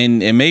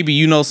 and maybe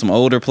you know some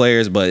older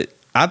players, but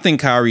I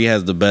think Kyrie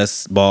has the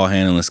best ball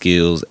handling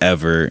skills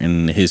ever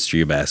in the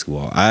history of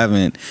basketball.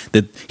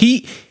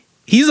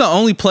 He's the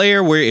only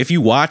player where if you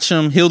watch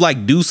him, he'll,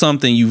 do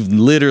something you've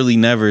literally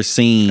never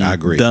seen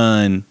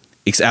done.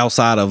 It's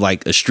outside of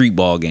a street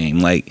ball game.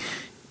 He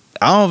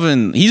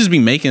just be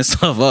making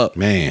stuff up.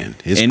 Man,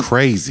 it's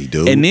crazy,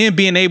 dude. And then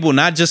being able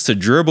not just to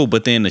dribble,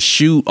 but then to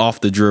shoot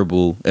off the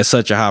dribble at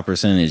such a high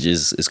percentage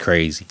is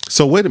crazy.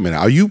 So wait a minute.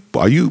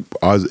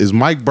 Is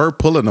Mike Burr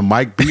pulling a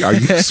Mike B? Are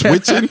you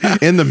switching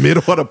in the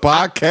middle of the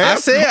podcast? I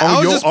said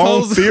on your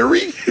own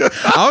theory?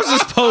 I was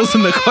just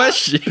posing the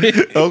question.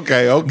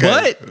 Okay.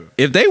 But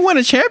if they win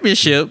a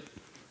championship,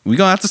 we're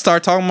going to have to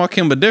start talking about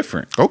Kemba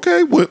different.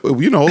 Okay, well,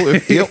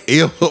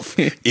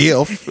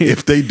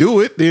 if they do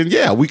it, then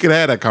yeah, we could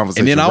have that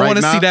conversation. And then I want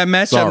to see that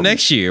matchup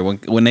next year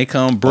when they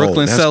come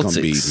Brooklyn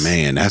Celtics.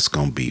 That's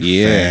going to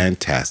be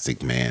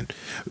fantastic, man.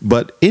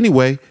 But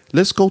anyway,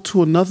 let's go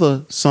to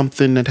another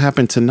something that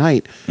happened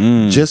tonight.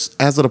 Just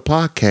as of the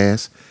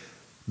podcast,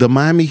 the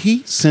Miami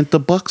Heat sent the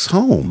Bucks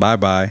home.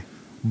 Bye-bye.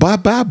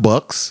 Bye-bye,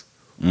 Bucks.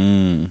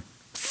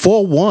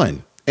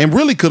 4-1. And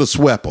really could have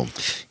swept them.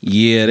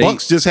 Yeah,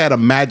 Bucks just had a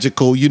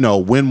magical,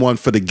 win one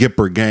for the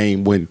Gipper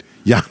game when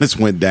Giannis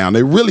went down.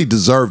 They really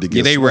deserved to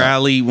get they swept.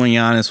 rallied when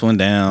Giannis went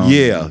down.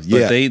 Yeah.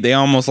 But they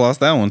almost lost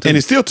that one, too. And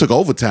it still took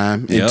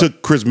overtime. It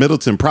took Chris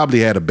Middleton,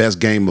 probably had the best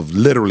game of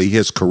literally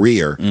his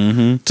career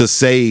to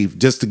save,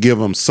 just to give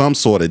him some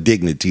sort of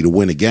dignity to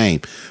win a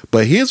game.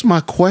 But here's my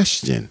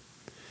question.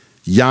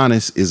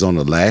 Giannis is on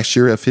the last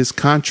year of his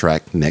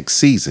contract next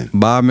season.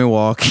 Bye,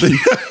 Milwaukee.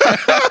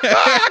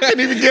 I can't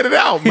even get it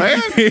out, man.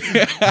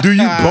 Do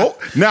you both?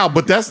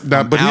 But here's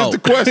the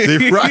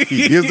question, right?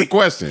 Here's the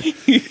question.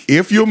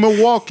 If you're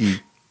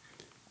Milwaukee,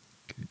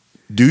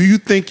 do you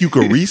think you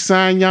could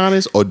re-sign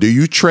Giannis, or do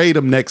you trade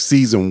him next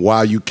season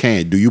while you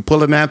can? Do you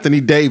pull an Anthony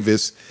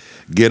Davis,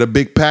 get a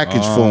big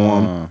package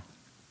for him,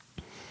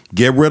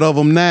 get rid of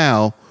him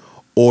now,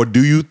 or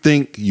do you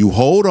think you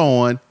hold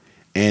on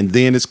and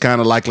then it's kind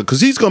of likely,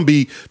 because he's going to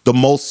be the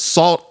most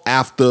sought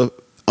after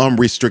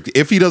unrestricted.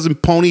 If he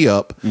doesn't pony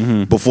up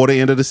before the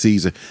end of the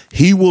season,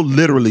 he will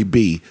literally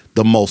be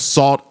the most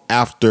sought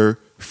after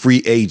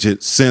free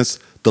agent since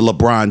the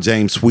LeBron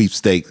James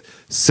sweepstakes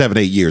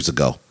 7-8 years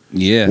ago.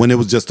 Yeah. When it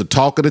was just the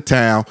talk of the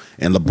town,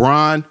 and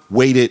LeBron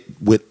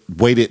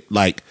waited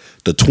like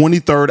the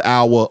 23rd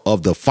hour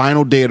of the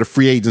final day of the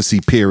free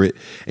agency period,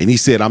 and he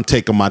said, "I'm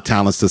taking my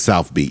talents to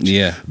South Beach."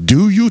 Yeah.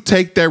 Do you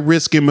take that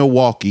risk in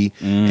Milwaukee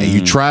and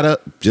you try to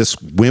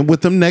just win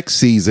with them next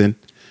season?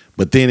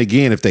 But then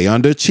again, if they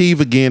underachieve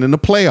again in the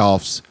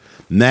playoffs,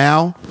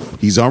 now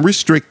he's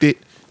unrestricted.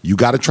 You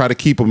got to try to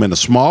keep him in a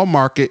small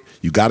market.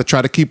 You got to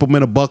try to keep him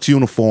in a Bucks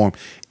uniform,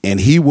 and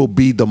he will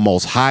be the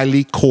most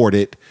highly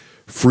courted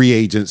free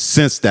agent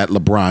since that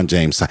LeBron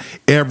James sign.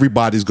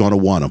 Everybody's going to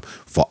want him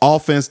for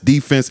offense,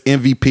 defense,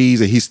 MVPs,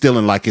 and he's still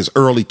in like his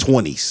early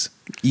 20s.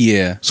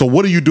 Yeah. So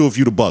what do you do if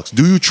you the Bucks?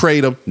 Do you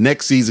trade him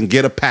next season,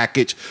 get a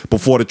package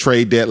before the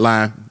trade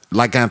deadline,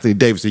 like Anthony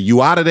Davis? Are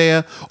you out of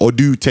there, or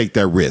do you take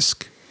that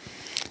risk?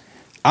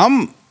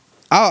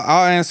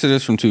 I'll answer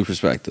this from two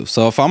perspectives.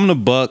 So if I'm the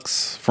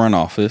Bucks front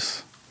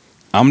office,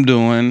 I'm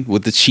doing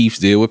what the Chiefs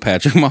did with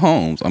Patrick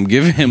Mahomes. I'm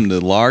giving him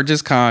the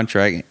largest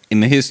contract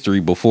in the history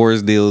before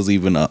his deal is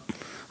even up.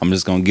 I'm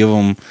just going to give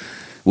him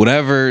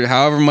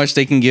however much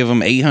they can give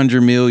him,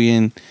 $800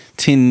 million,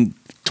 10,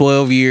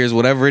 12 years,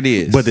 whatever it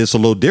is. But it's a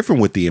little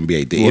different with the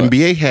NBA. The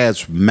NBA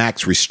has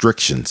max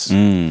restrictions.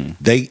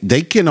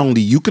 You can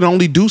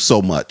only do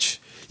so much.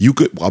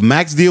 A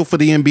max deal for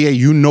the NBA,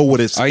 you know what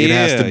it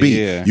has to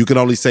be. Yeah. You can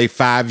only say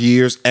 5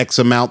 years, X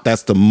amount.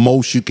 That's the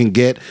most you can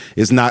get.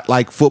 It's not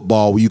like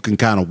football where you can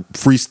kind of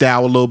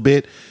freestyle a little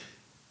bit.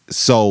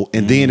 So,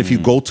 and then if you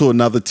go to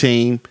another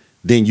team,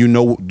 then you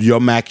know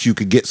your max you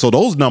could get. So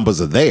those numbers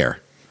are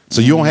there.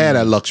 So you don't have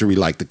that luxury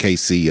like the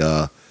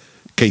KC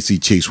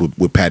Chiefs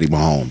with Patty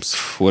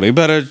Mahomes. Well, they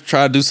better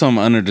try to do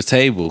something under the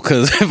table,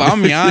 because if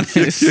I'm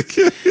Giannis,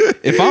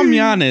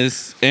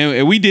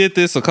 and we did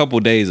this a couple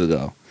days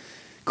ago.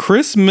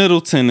 Chris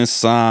Middleton is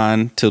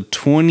signed till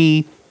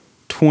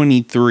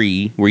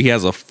 2023, where he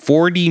has a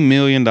 $40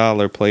 million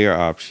player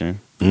option.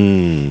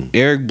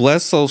 Eric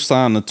Bledsoe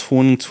signed to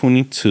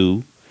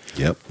 2022.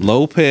 Yep.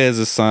 Lopez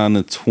is signed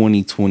to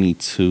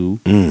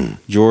 2022.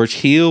 George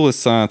Hill is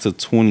signed to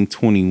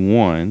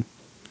 2021.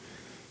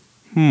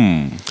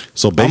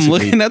 So basically, I'm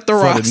looking at the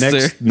roster.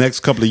 The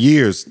next couple of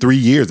years, 3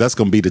 years, that's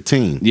going to be the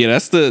team. Yeah,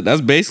 that's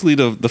basically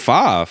the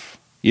five.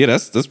 Yeah,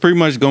 that's pretty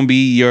much gonna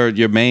be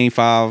your main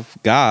five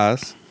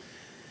guys.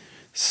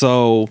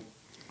 So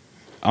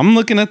I'm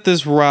looking at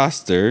this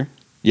roster.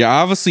 Yeah,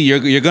 obviously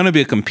you're gonna be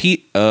a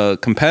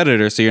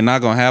competitor, so you're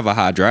not gonna have a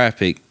high draft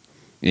pick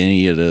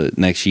any of the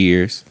next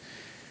years.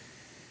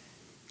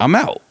 I'm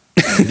out.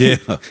 Yeah,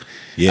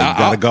 you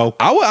gotta go.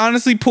 I would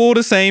honestly pull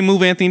the same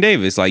move Anthony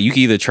Davis. Like, you can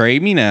either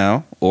trade me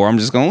now or I'm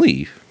just gonna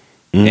leave.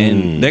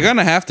 And they're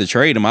gonna have to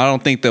trade him. I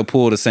don't think they'll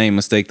pull the same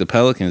mistake the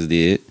Pelicans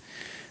did.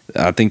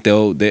 I think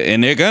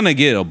they're gonna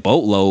get a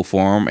boatload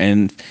for him,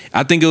 and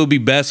I think it would be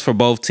best for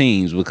both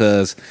teams,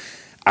 because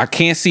I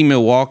can't see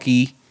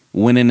Milwaukee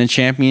winning the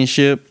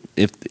championship.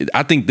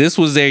 I think this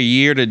was their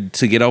year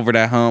to get over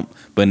that hump,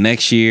 but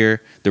next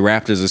year the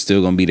Raptors are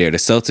still gonna be there. The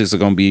Celtics are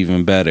gonna be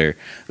even better.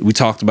 We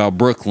talked about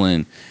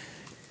Brooklyn,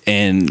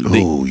 and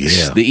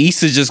the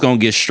East is just gonna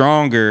get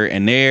stronger,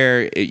 and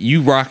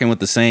you rocking with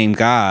the same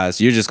guys,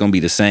 you're just gonna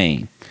be the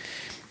same.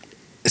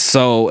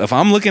 So if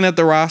I'm looking at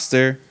the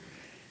roster,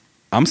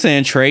 I'm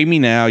saying trade me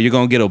now. You're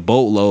going to get a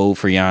boatload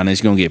for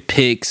Giannis. You're going to get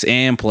picks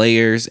and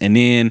players. And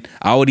then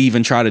I would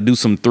even try to do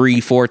some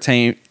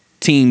 3-4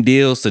 team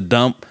deals to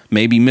dump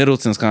maybe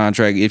Middleton's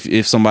contract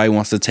if somebody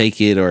wants to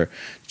take it, or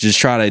just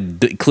try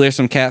to clear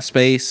some cap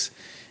space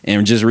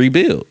and just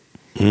rebuild.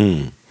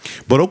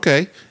 But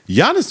okay,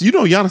 Giannis,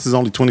 Giannis is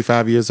only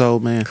 25 years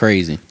old, man.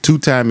 Crazy.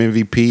 2-time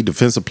MVP,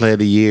 Defensive Player of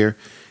the Year.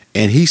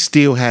 And he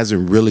still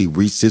hasn't really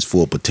reached his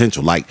full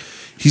potential. Like,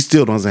 he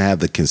still doesn't have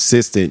the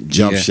consistent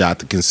jump shot,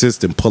 the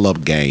consistent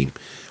pull-up game.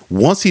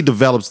 Once he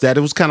develops that,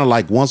 it was kind of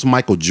like once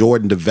Michael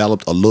Jordan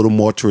developed a little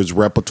more to his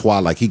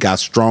repertoire, like he got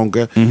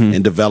stronger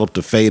and developed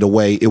a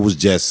fadeaway. It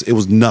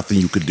was nothing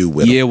you could do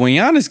with him. Yeah, when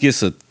Giannis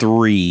gets a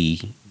 3,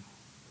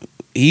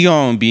 he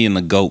gonna be in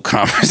the GOAT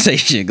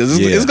conversation, because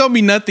it's gonna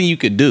be nothing you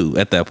could do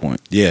at that point.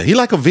 Yeah, he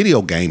like a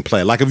video game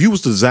player. Like, if you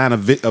was to design a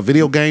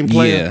video game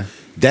player,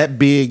 that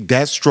big,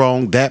 that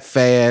strong, that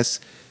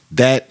fast,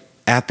 that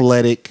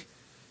athletic,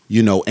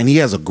 and he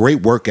has a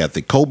great work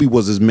ethic. Kobe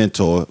was his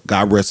mentor.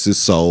 God rest his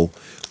soul.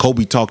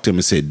 Kobe talked to him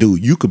and said,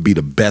 dude, you could be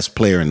the best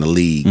player in the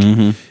league.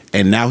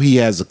 And now he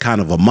has a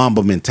kind of a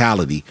Mamba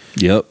mentality.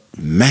 Yep.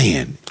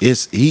 Man,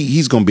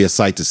 he's going to be a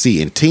sight to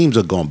see. And teams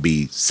are going to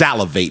be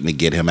salivating to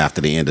get him after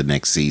the end of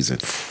next season.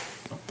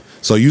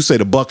 So you say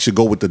the Bucks should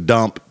go with the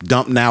dump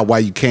now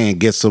while you can,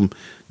 get something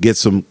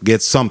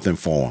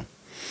for him.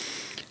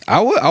 I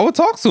would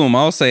talk to him.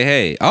 I would say,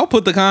 hey, I'll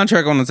put the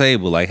contract on the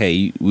table. Like,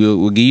 hey,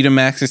 we'll give you the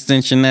max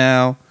extension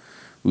now.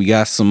 We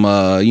got some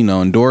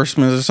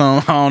endorsements or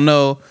something. I don't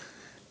know.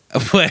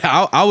 But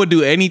I would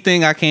do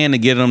anything I can to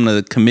get him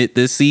to commit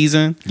this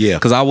season. Yeah.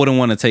 Because I wouldn't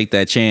want to take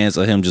that chance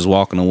of him just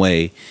walking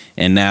away,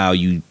 and now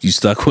you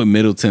stuck with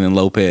Middleton and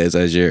Lopez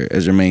as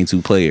your main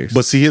two players.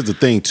 But see, here's the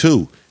thing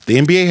too. The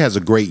NBA has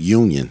a great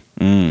union.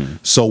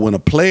 So when a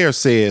player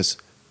says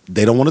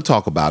they don't want to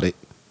talk about it,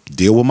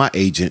 deal with my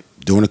agent,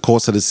 during the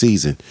course of the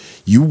season.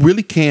 You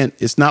really can't.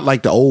 It's not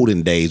like the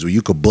olden days where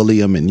you could bully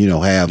them and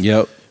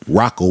have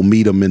Rocco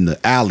meet them in the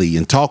alley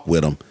and talk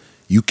with them.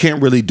 You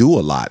can't really do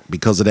a lot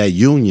because of that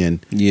union.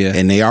 Yeah.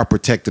 And they are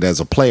protected as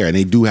a player, and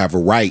they do have a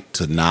right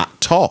to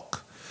not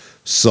talk.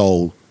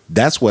 So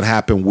that's what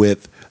happened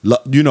with,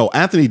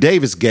 Anthony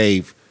Davis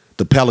gave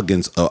the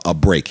Pelicans a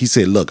break. He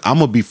said, look, I'm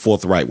going to be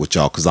forthright with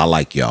y'all because I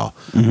like y'all.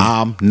 Mm-hmm.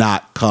 I'm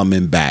not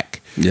coming back.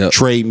 Yep.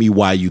 Trade me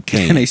while you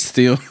can. And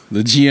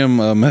the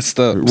GM messed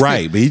up.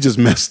 Right, but he just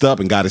messed up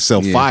and got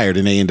himself fired,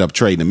 and they end up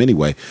trading him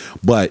anyway.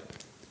 But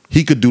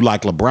he could do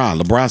like LeBron.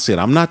 LeBron said,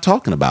 I'm not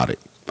talking about it.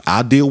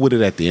 I'll deal with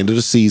it at the end of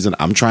the season.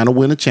 I'm trying to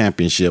win a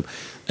championship.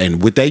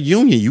 And with that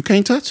union, you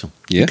can't touch them.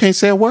 Yeah. You can't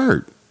say a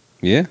word.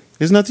 Yeah.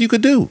 There's nothing you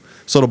could do.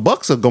 So the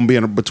Bucks are going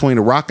to be between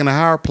a rock and a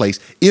hard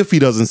place if he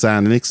doesn't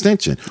sign an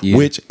extension. Yeah.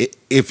 Which,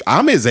 if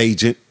I'm his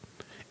agent,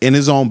 in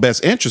his own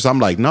best interest, I'm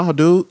like, no,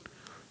 dude,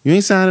 you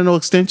ain't signing no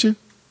extension.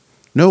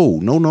 No.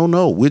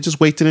 We'll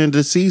just wait till the end of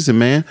the season,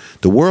 man.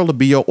 The world will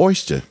be your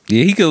oyster.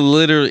 Yeah, he could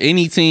literally,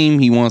 any team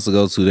he wants to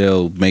go to,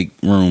 they'll make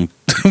room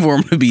for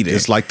him to be there.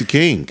 It's like the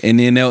king. And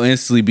then they'll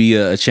instantly be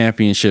a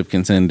championship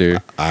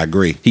contender. I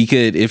agree. He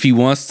could, if he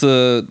wants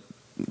to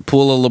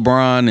pull a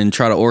LeBron and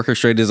try to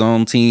orchestrate his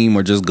own team,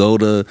 or just go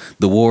to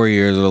the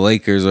Warriors or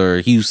Lakers or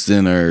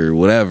Houston or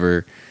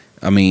whatever.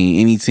 I mean,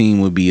 any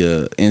team would be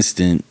a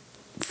instant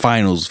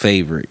finals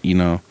favorite,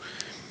 Would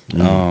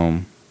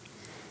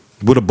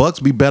the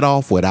Bucks be better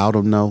off without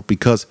him, though?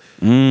 Because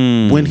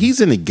when he's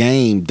in the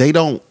game, they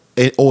don't,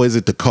 or is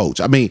it the coach?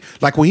 I mean,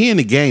 like when he's in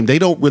the game, they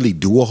don't really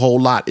do a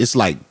whole lot. It's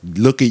like,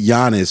 look at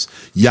Giannis.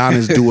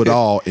 Giannis do it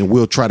all, and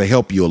we'll try to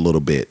help you a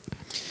little bit.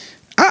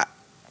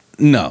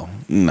 No,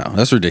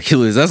 that's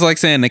ridiculous. That's like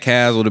saying the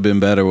Cavs would have been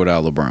better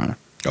without LeBron.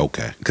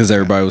 Okay. Because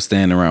everybody was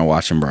standing around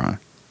watching Bron,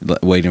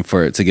 waiting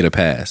for it to get a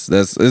pass.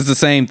 It's the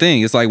same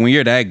thing. It's like when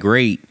you're that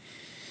great,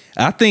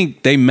 I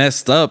think they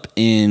messed up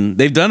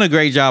they've done a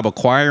great job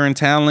acquiring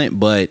talent,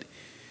 but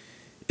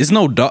it's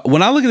no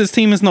when I look at this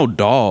team, it's no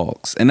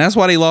dogs. And that's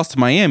why they lost to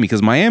Miami,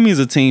 because Miami is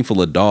a team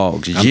full of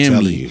dogs.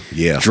 Jimmy,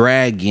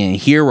 Dragon,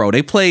 Hero.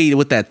 They played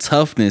with that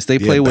toughness. They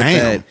played with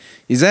that.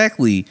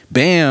 Exactly.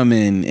 Bam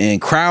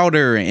and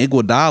Crowder and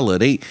Iguodala.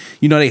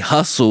 They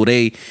hustle.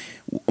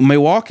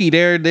 Milwaukee,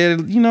 they're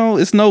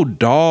it's no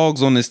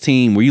dogs on this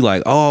team where you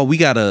like,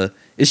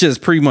 it's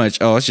just pretty much,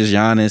 it's just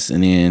Giannis,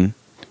 and then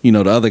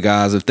the other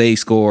guys, if they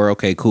score,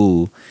 okay,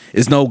 cool.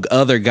 It's no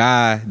other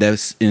guy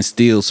that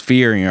instills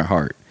fear in your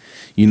heart.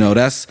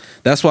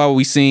 That's why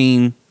we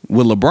seen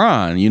with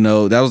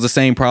LeBron. That was the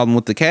same problem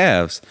with the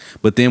Cavs.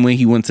 But then when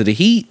he went to the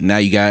Heat, now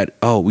we got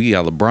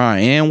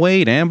LeBron and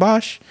Wade and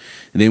Bosh.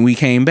 And then we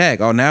came back.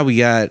 Now we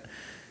got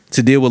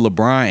to deal with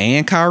LeBron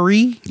and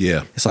Kyrie.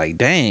 Yeah. It's like,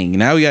 dang,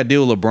 now we got to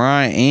deal with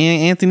LeBron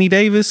and Anthony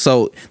Davis.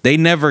 So they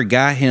never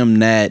got him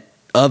that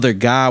other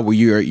guy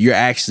where you're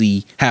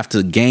actually have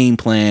to game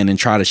plan and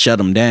try to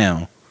shut him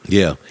down.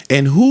 Yeah.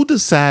 And who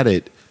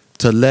decided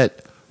to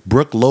let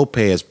Brook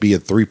Lopez be a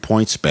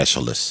 3-point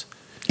specialist?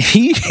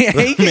 He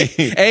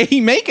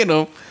making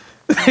them.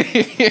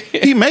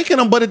 He making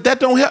them, but that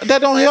don't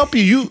help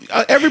you.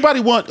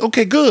 Everybody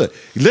okay, good.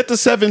 Let the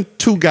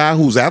 7'2" guy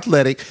who's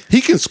athletic, he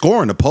can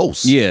score in the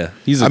post. Yeah,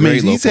 he's a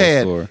great low post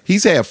scorer.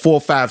 He's had 4 or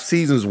 5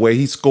 seasons where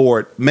he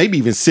scored, maybe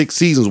even 6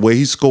 seasons where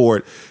he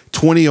scored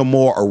 20 or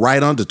more, or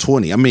right under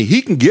 20. I mean,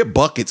 he can get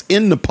buckets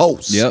in the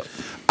post. Yep.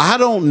 I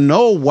don't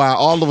know why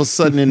all of a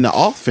sudden in the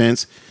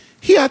offense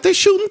he out there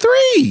shooting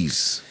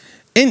threes.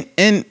 And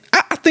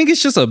I think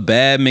it's just a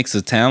bad mix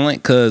of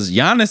talent, because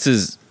Giannis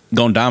is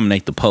gonna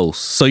dominate the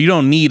post, so you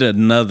don't need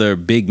another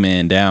big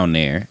man down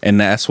there, and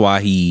that's why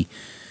he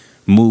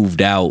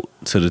moved out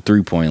to the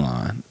 3-point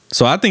line.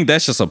 So I think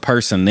that's just a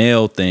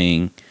personnel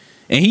thing.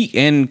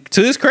 And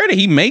to his credit,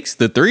 he makes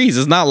the threes.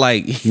 It's not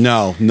like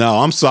no.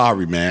 I'm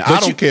sorry, man. I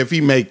don't care if he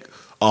make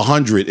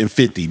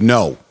 150.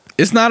 No,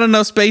 it's not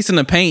enough space in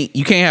the paint.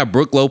 You can't have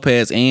Brook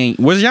Lopez and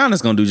what's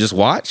Giannis gonna do? Just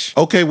watch?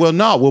 Okay, well,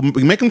 no, we'll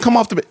make him come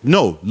off the.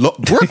 No,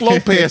 Brook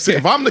Lopez.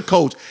 If I'm the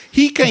coach,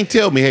 he can't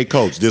tell me, "Hey,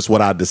 coach, this is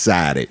what I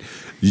decided."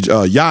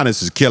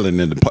 Giannis is killing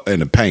in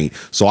the paint,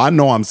 so I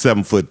know I'm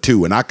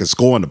 7'2" and I can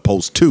score in the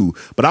post too.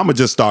 But I'm gonna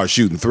just start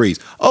shooting threes.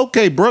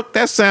 Okay, Brook,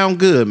 that sound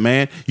good,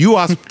 man. You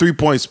are a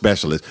 3-point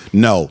specialist.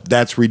 No,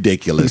 that's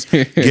ridiculous.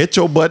 Get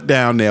your butt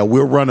down there.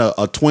 We'll run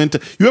a twin.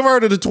 You ever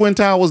heard of the Twin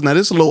Towers? Now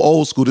this is a little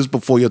old school. This is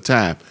before your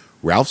time.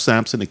 Ralph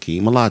Sampson,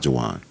 Akeem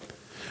Olajuwon.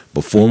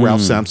 Before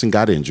Ralph Sampson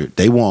got injured,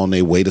 they were on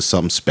their way to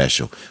something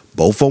special.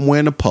 Both of them were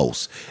in the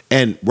post.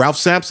 And Ralph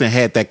Sampson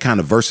had that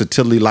kind of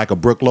versatility like a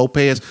Brook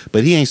Lopez,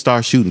 but he ain't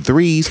start shooting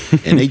threes,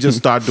 and they just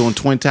started doing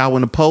twin tower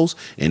in the post,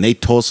 and they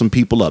tore some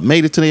people up.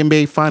 Made it to the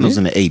NBA Finals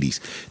in the 80s.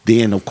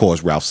 Then, of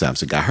course, Ralph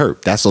Sampson got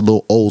hurt. That's a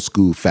little old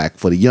school fact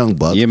for the young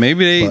bucks. Yeah,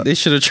 maybe they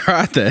should have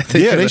tried that.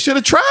 They should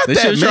have tried that, man.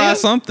 They should have tried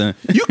something.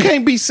 You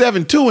can't be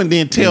 7'2" and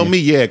then tell me,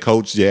 yeah,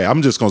 coach,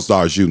 I'm just going to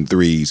start shooting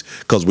threes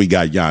because we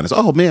got Giannis.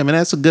 Oh, man,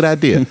 that's a good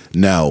idea.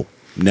 No,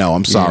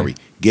 I'm sorry. Yeah.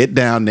 Get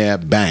down there,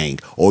 bang.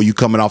 Or you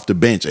coming off the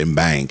bench and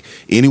bang.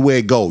 Anywhere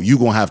it go, you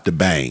going to have to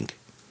bang.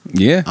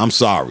 Yeah. I'm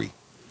sorry.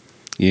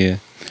 Yeah.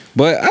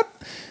 But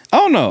I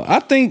don't know. I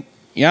think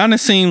Giannis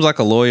seems like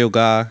a loyal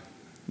guy.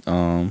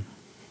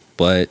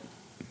 But,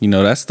 you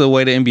know, that's the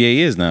way the NBA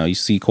is now. You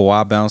see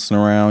Kawhi bouncing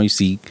around. You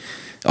see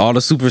all the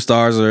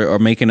superstars are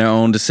making their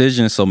own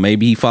decisions. So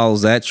maybe he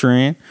follows that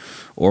trend.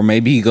 Or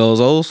maybe he goes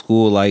old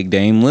school like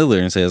Dame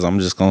Lillard and says, I'm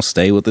just going to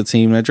stay with the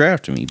team that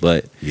drafted me.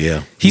 But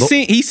yeah,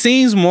 he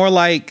seems more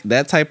like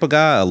that type of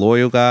guy, a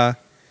loyal guy.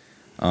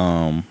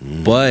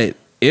 But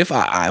if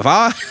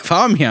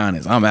I'm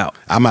Giannis, I'm out.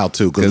 I'm out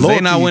too because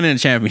they're not winning the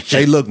championship.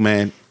 Hey, look,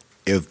 man,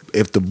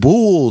 if the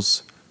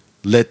Bulls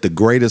let the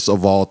greatest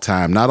of all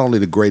time, not only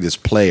the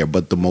greatest player,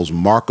 but the most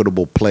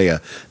marketable player,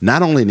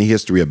 not only in the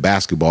history of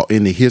basketball,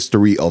 in the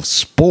history of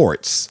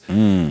sports,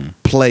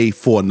 play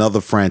for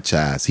another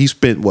franchise. He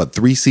spent,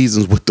 3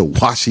 seasons with the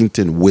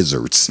Washington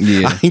Wizards.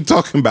 Yeah. I ain't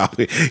talking about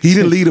it. He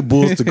didn't lead the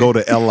Bulls to go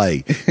to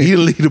L.A. He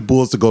didn't lead the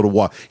Bulls to go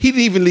to He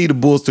didn't even lead the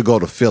Bulls to go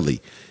to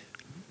Philly.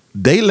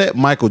 They let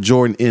Michael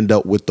Jordan end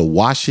up with the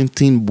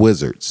Washington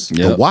Wizards.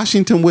 Yep. The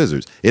Washington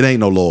Wizards. It ain't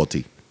no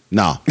loyalty.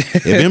 No.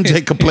 If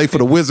MJ could play for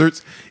the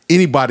Wizards,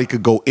 anybody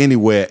could go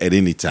anywhere at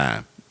any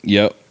time.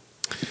 Yep.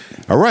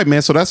 All right,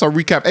 man. So that's our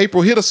recap.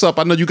 April, hit us up.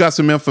 I know you got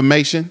some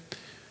information.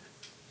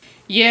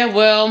 Yeah,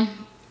 well,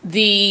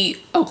 this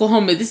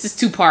is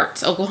 2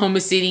 parts. Oklahoma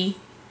City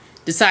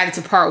decided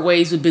to part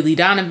ways with Billy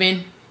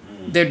Donovan.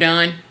 They're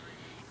done.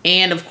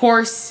 And, of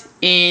course,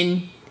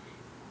 in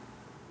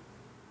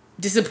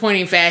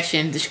disappointing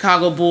fashion, the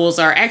Chicago Bulls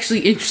are actually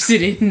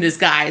interested in this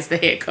guy as the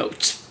head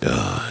coach.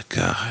 Oh,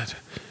 God.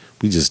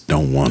 We just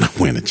don't want to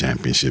win a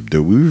championship,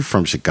 dude. We were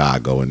from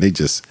Chicago, and they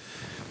just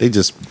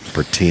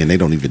pretend they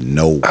don't even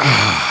know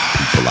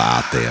people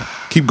are out there.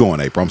 Keep going,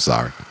 April. I'm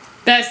sorry.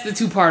 That's the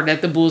 2 part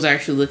that the Bulls are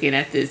actually looking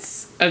at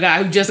this. A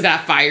guy who just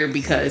got fired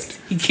because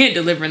he can't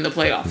deliver in the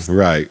playoffs.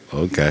 Right.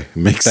 Okay.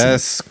 Makes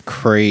sense. That's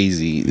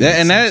crazy.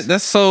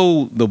 That's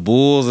so the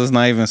Bulls is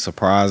not even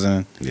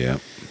surprising. Yeah.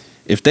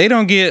 If they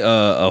don't get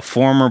a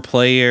former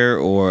player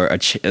or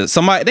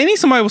somebody, they need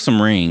somebody with some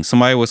rings,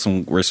 somebody with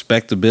some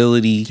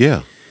respectability.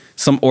 Yeah.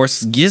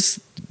 Just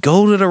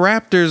go to the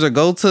Raptors or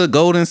go to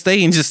Golden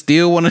State and just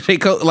steal one of their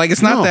like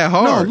it's not that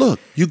hard. No, look,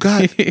 you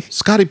got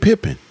Scottie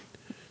Pippen.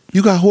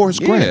 You got Horace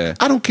Grant. Yeah.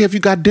 I don't care if you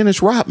got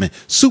Dennis Rodman,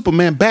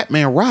 Superman,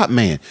 Batman,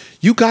 Rodman.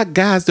 You got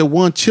guys that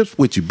won chips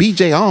with you.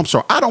 BJ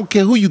Armstrong. I don't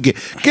care who you get.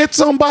 Get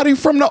somebody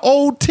from the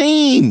old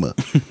team.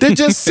 They're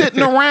just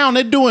sitting around.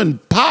 They're doing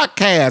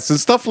podcasts and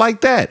stuff like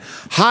that.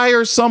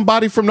 Hire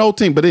somebody from the old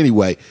team. But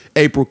anyway,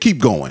 April, keep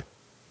going.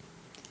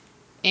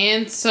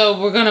 And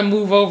so we're going to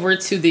move over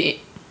to the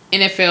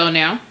NFL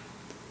now.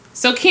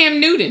 So Cam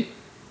Newton,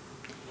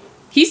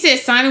 he said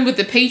signing with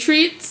the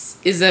Patriots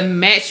is a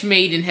match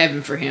made in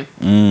heaven for him.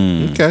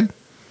 Okay.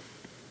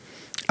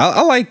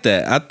 I like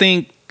that. I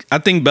think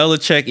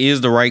Belichick is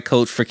the right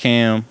coach for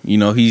Cam. You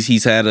know,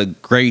 he's had a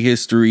great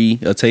history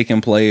of taking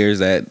players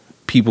that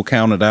people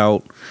counted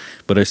out,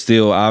 but are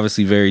still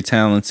obviously very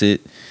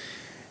talented.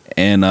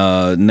 And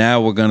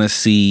now we're going to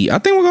see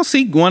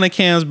one of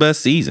Cam's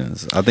best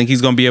seasons. I think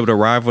he's going to be able to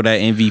rival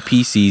that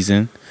MVP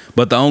season.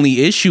 But the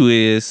only issue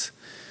is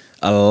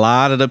a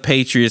lot of the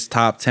Patriots'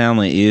 top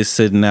talent is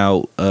sitting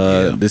out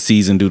this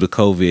season due to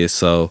COVID.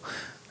 So,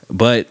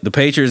 but the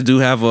Patriots do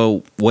have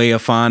a way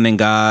of finding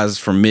guys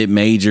from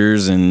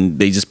mid-majors, and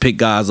they just pick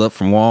guys up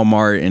from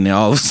Walmart, and then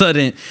all of a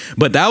sudden.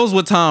 But that was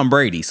with Tom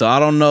Brady, so I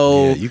don't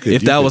know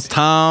if that was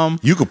Tom.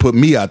 You could put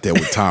me out there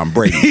with Tom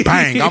Brady.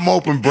 Bang, I'm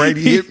open.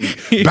 Brady hit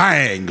me.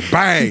 Bang,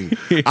 bang.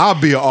 I'll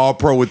be an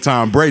All-Pro with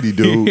Tom Brady,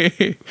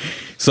 dude.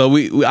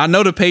 So I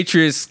know the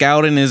Patriots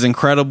scouting is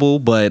incredible,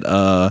 but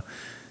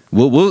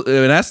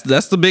that's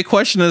the big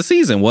question of the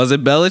season. Was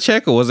it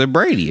Belichick or was it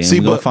Brady? And see,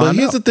 but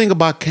here's the thing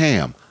about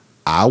Cam.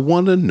 I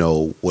want to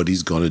know what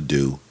he's going to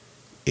do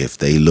if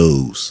they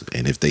lose,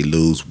 and if they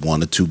lose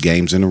 1 or 2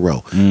 games in a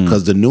row.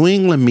 Because the New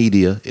England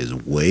media is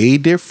way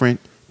different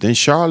than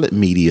Charlotte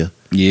media.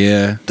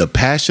 Yeah. The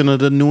passion of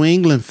the New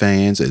England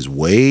fans is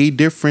way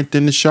different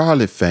than the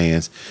Charlotte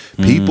fans.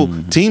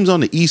 Teams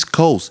on the East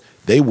Coast,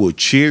 they will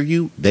cheer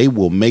you. They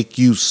will make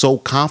you so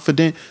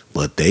confident,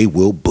 but they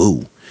will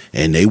boo.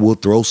 And they will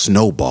throw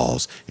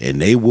snowballs. And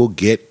they will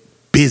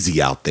get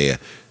busy out there.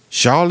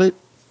 Charlotte,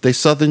 they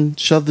Southern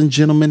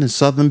gentlemen and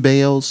Southern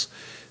belles.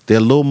 They're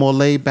a little more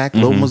laid back, a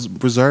little more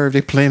reserved.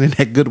 They playing in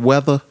that good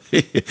weather.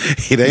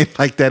 It ain't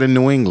like that in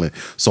New England.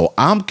 So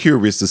I'm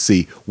curious to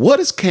see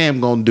what is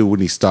Cam gonna do when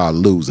he starts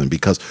losing,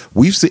 because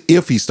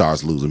if he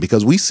starts losing,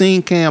 because we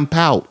seen Cam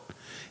pout,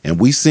 and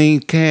we seen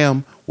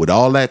Cam with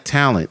all that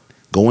talent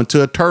go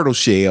into a turtle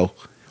shell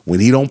when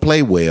he don't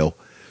play well.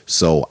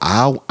 So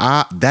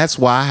that's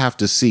why I have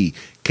to see,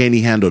 can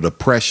he handle the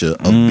pressure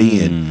of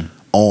being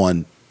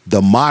on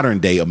the modern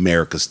day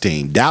America's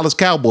team. Dallas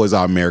Cowboys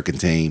are American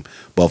team,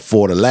 but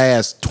for the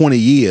last 20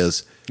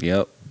 years,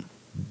 the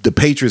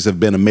Patriots have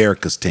been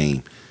America's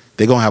team.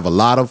 They're going to have a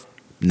lot of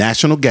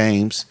national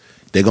games.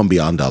 They're going to be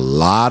under a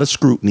lot of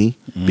scrutiny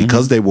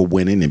because they were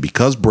winning and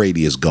because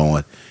Brady is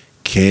gone.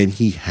 Can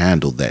he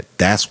handle that?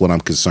 That's what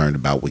I'm concerned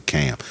about with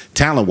Cam.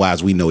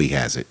 Talent-wise, we know he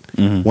has it.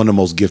 One of the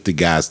most gifted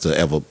guys to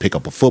ever pick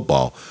up a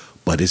football.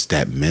 but it's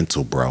that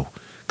mental, bro.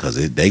 Because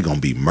they going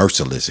to be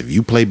merciless. If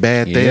you play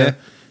bad there,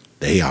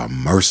 they are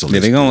merciless.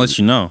 Yeah, they're going to let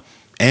you know.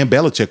 And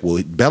Belichick,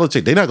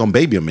 they're not going to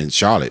baby him in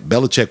Charlotte.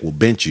 Belichick will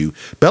bench you.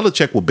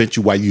 Belichick will bench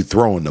you while you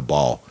throwing the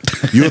ball.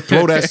 You'll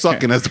throw that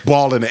sucker and that's the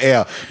ball in the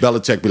air.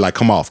 Belichick be like,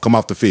 come off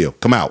the field.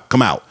 Come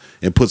out.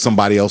 And put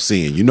somebody else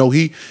in. You know,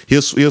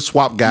 he'll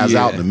swap guys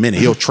out in a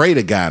minute. He'll trade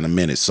a guy in a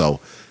minute. So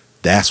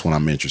that's what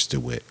I'm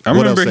interested with. I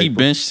remember he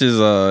benched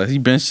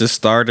his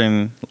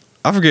starting,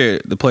 I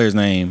forget the player's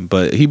name,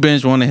 but he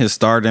benched one of his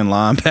starting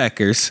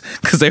linebackers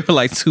because they were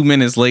like 2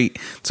 minutes late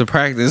to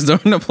practice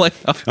during the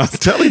playoffs. I'm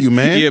telling you,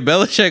 man. Yeah,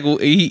 Belichick,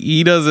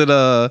 he does it.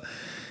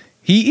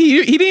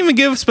 He didn't even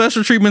give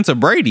special treatment to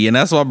Brady, and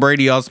that's why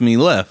Brady ultimately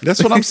left.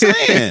 That's what I'm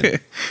saying.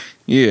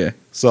 Yeah.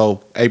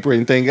 So, April,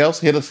 anything else?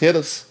 Hit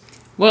us.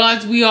 Well,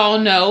 as we all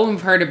know and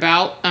heard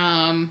about,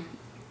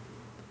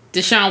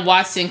 Deshaun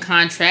Watson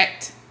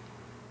contract,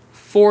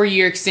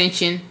 4-year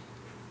extension,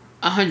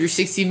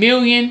 $160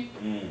 million.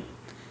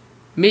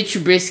 Mitch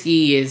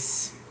Trubisky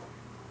is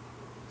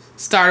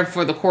started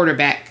for the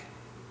quarterback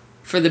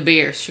for the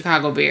Bears,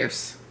 Chicago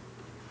Bears.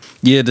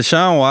 Yeah,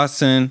 Deshaun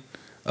Watson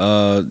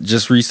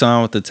just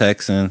re-signed with the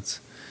Texans,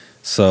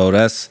 so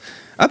that's.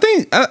 I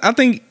think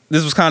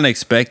this was kind of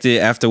expected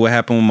after what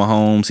happened with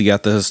Mahomes. He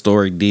got the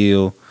historic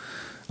deal,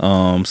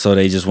 so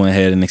they just went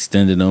ahead and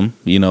extended him.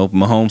 You know,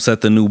 Mahomes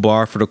set the new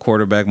bar for the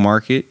quarterback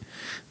market.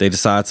 They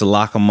decided to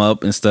lock him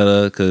up instead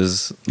of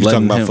because you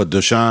talking about for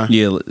Deshaun?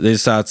 Yeah, they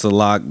decided to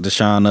lock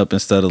Deshaun up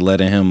instead of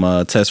letting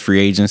him test free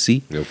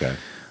agency. Okay.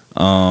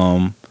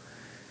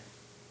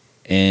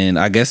 And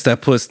I guess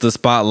that puts the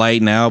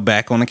spotlight now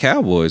back on the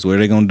Cowboys. What are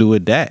they gonna do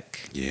with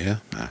Dak? Yeah,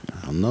 I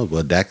don't know,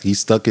 but Dak he's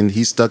stuck in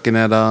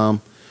that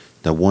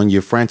 1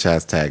 year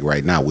franchise tag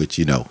right now, which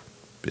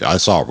I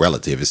saw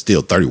relative. It's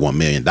still $31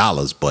 million,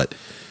 but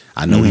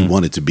I know he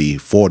wanted to be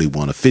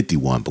 41 or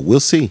 51, but we'll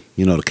see.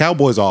 The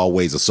Cowboys are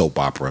always a soap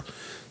opera.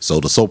 So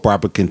the soap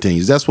opera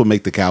continues. That's what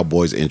makes the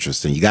Cowboys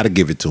interesting. You got to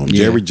give it to them.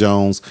 Yeah. Jerry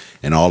Jones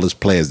and all his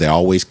players, they're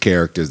always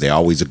characters. They're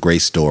always a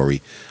great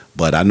story.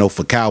 But I know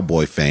for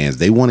Cowboy fans,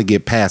 they want to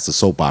get past the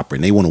soap opera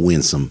and they want to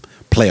win some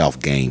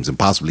playoff games and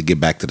possibly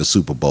get back to the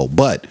Super Bowl.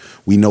 But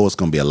we know it's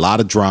going to be a lot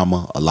of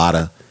drama, a lot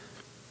of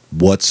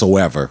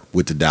whatsoever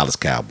with the Dallas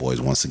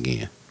Cowboys once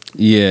again.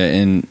 Yeah,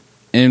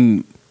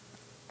 and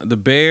the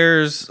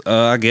Bears,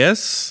 I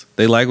guess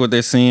they like what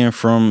they're seeing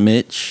from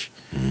Mitch.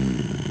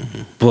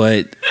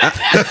 But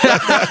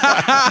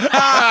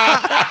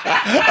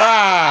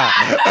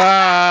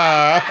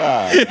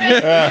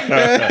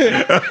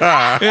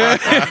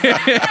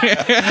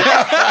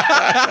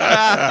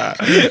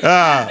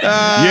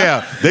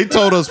yeah, they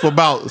told us for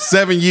about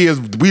 7 years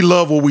we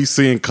love what we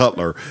see in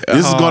Cutler.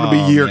 This is going to be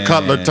year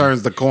Cutler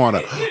turns the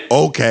corner.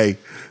 Okay.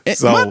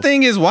 So my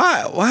thing is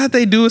why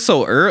they do it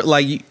so early?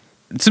 Like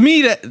to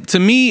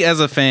me as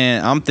a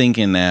fan, I'm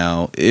thinking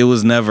now it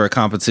was never a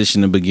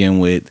competition to begin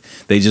with.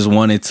 They just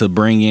wanted to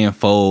bring in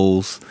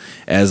Foles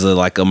as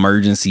a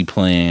emergency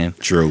plan.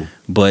 True.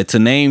 But to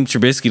name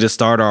Trubisky the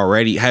starter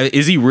already,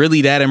 is he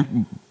really that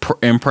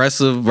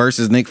impressive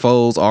versus Nick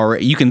Foles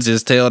already? You can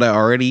just tell that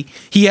already.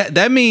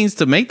 That means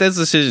to make that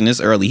decision this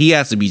early, he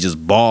has to be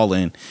just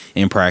balling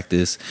in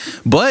practice.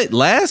 But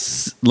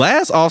last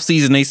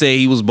offseason, they say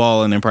he was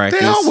balling in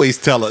practice. They always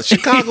tell us.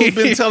 Chicago's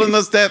been telling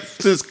us that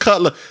since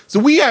Cutler. So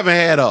we haven't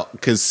had a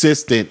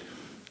consistent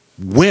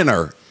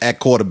winner at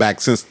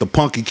quarterback since the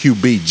punky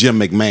QB Jim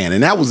McMahon,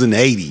 and that was in the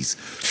 80s.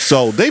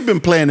 So they've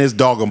been playing this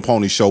dog and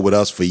pony show with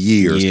us for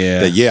years.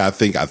 Yeah. I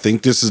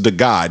think this is the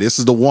guy. This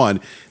is the one.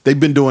 They've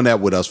been doing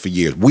that with us for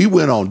years. We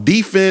went on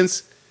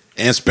defense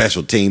and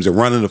special teams and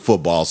running the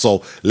football.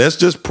 So let's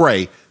just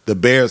pray the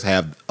Bears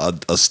have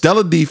a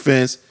stellar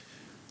defense.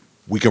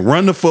 We can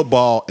run the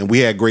football, and we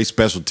had great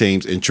special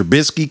teams, and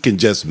Trubisky can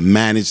just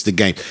manage the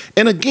game.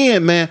 And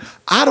again, man,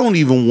 I don't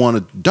even want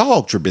to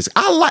dog Trubisky.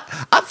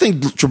 I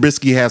think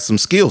Trubisky has some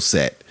skill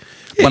set,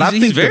 but I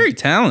think he's very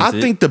talented.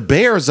 I think the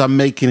Bears are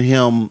making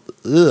him,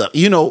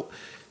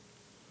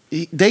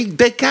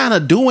 they kind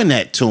of doing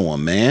that to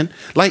him, man.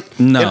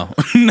 No.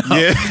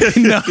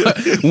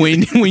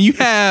 When you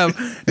have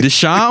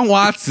Deshaun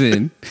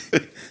Watson,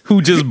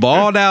 who just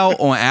balled out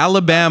on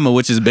Alabama,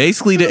 which is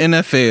basically the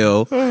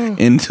NFL,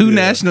 in two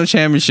national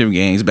championship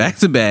games back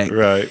to back.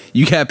 Right.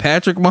 You got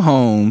Patrick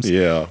Mahomes.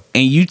 Yeah.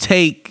 And you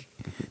take.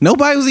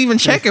 Nobody was even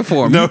checking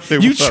for him.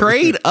 You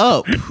trade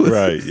up.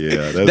 Right,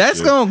 yeah. That's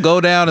going to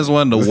go down as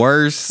one of the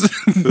worst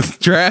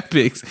draft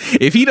picks.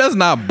 If he does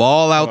not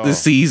ball out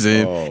this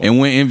season and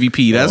win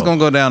MVP, that's going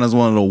to go down as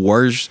one of the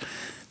worst,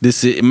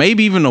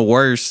 maybe even the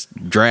worst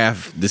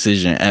draft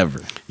decision ever.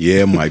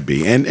 Yeah, it might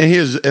be. And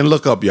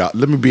look up, y'all.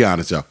 Let me be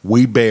honest, y'all.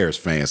 We Bears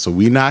fans, so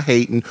we not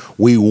hating.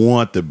 We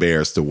want the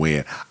Bears to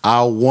win.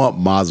 I want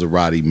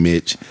Maserati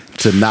Mitch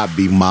to not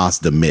be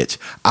Mazda Mitch.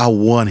 I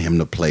want him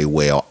to play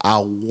well. I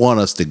want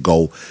us to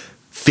go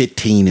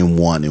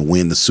 15-1 and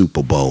win the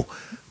Super Bowl.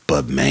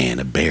 But man,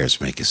 the Bears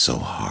make it so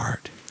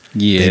hard.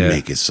 Yeah, they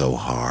make it so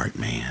hard,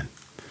 man.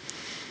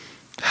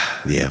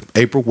 Yeah,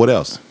 April. What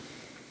else?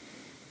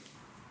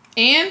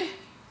 And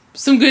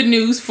some good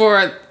news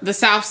for the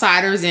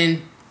Southsiders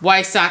and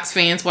White Sox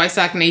fans, White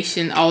Sox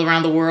Nation all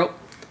around the world.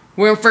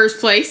 We're in first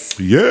place.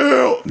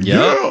 Yeah.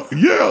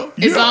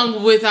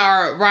 Along with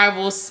our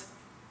rivals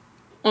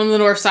on the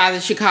north side,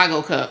 the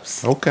Chicago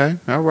Cubs. Okay,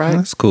 all right.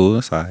 That's cool.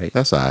 That's all right.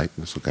 That's all right.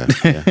 That's okay.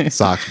 Yeah.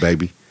 Sox,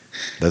 baby.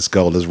 Let's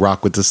go. Let's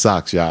rock with the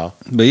Sox, y'all.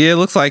 But yeah, it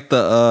looks like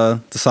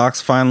the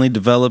Sox finally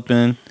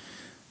developing.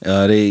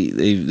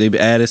 They've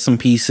added some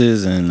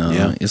pieces and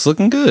it's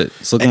looking good.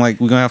 It's looking like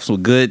we're gonna have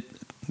some good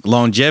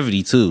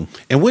longevity too.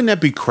 And wouldn't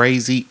that be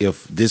crazy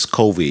if this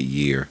COVID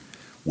year,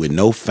 with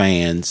no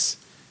fans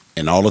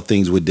and all the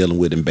things we're dealing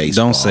with in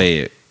baseball, Don't say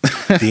it.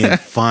 then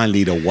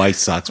finally the White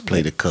Sox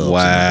play the Cubs in the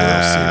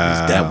World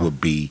Series? That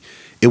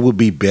would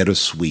be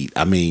bittersweet.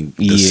 I mean,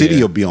 the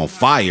city will be on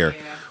fire.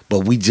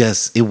 But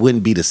it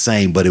wouldn't be the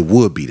same, but it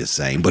would be the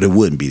same. But it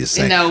wouldn't be the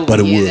same. But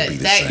it would be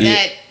the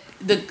same.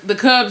 The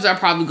Cubs are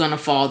probably going to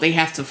fall. They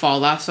have to fall.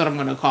 That's what I'm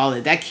going to call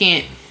it. That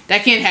can't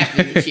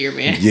happen this year,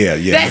 man. Yeah.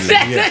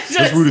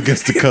 Let's root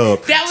against the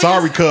Cubs.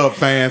 Sorry, Cub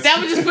fans.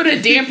 That would just put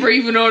a damper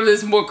even on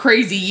this more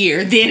crazy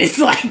year. Then it's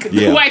like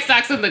the White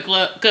Sox and the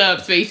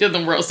Cubs face each other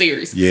in the World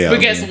Series. Yeah.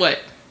 But guess what?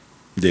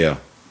 Yeah.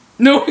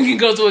 No one can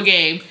go to a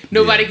game.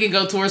 Nobody can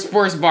go to a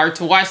sports bar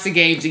to watch the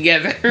game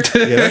together.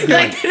 Yeah,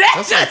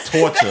 that's like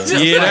torture.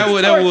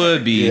 That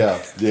would be.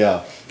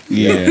 Yeah.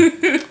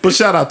 Yeah. But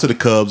shout out to the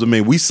Cubs. I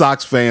mean, we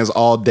Sox fans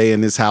all day in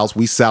this house.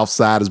 We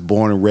Southsiders,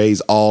 born and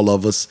raised, all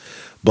of us.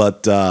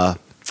 But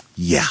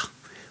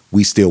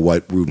we still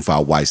rooting for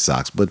our White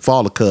Sox. But for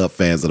all the Cub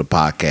fans of the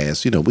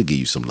podcast, we give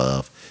you some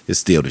love. It's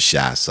still the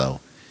Shy, so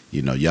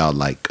y'all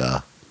like.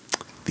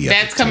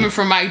 That's coming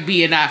from Mike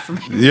B and not from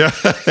me. Yeah,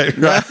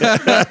 right.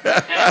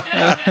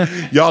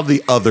 Y'all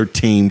the other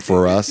team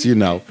for us,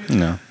 No.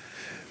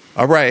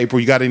 All right, April,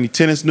 you got any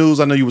tennis news?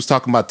 I know you was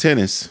talking about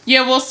tennis.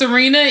 Yeah, well,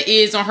 Serena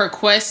is on her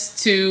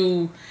quest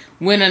to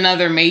win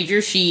another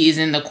major. She is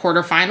in the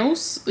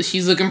quarterfinals.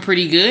 She's looking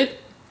pretty good.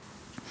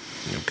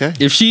 Okay.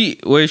 If she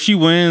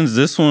wins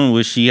this one,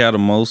 would she have the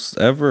most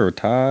ever or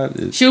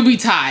tied? She'll be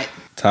tied.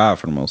 Tied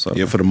for the most ever.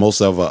 Yeah, for the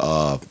most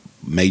ever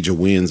major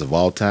wins of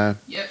all time.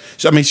 Yep.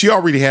 So, I mean, she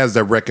already has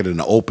that record in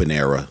the Open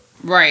era.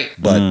 Right.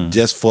 But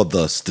just for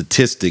the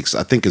statistics,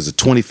 I think it's a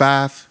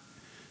 25?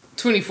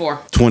 24.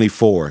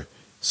 24.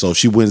 So if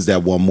she wins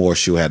that one more,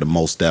 she'll have the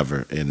most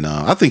ever. And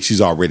I think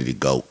she's already the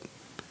GOAT.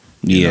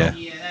 Yeah.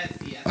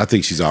 I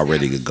think she's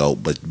already the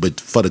GOAT. But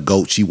for the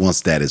GOAT, she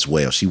wants that as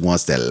well. She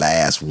wants that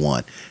last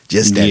one.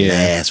 Just that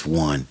last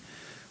one,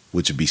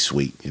 which would be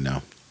sweet,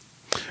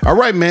 All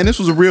right, man. This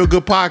was a real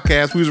good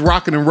podcast. We was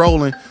rocking and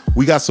rolling.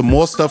 We got some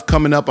more stuff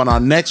coming up on our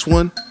next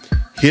one.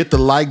 Hit the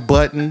like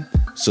button,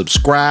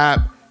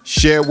 subscribe,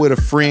 share with a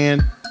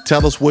friend.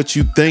 Tell us what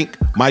you think.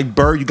 Mike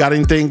Burr, you got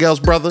anything else,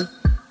 brother?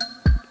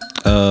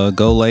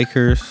 Go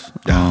Lakers.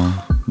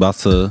 About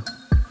to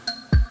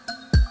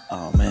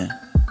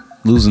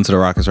losing to the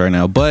Rockets right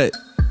now, but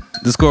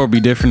the score will be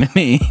different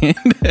in the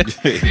end.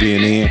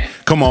 Being in.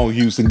 Come on,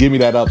 Houston, give me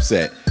that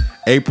upset.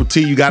 April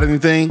T, you got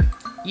anything?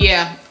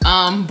 Yeah.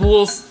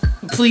 Bulls,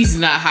 please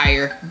do not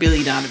hire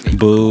Billy Donovan.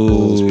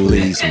 Bulls,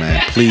 please,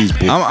 man. Please,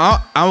 Bulls.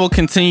 I will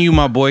continue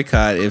my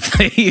boycott if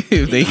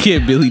they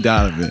get Billy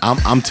Donovan.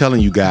 I'm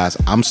telling you guys,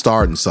 I'm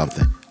starting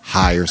something.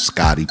 Hire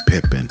Scottie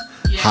Pippen.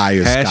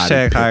 Hire Scottie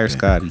Pippen. Hire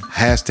Scottie.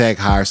 Hashtag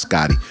hire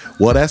Scottie.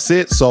 Well, that's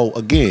it. So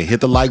again, hit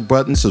the like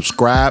button,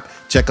 subscribe,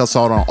 check us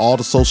out on all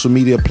the social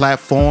media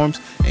platforms,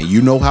 and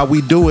you know how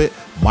we do it.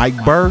 Mike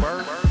Burr,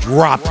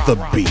 drop the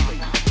beat.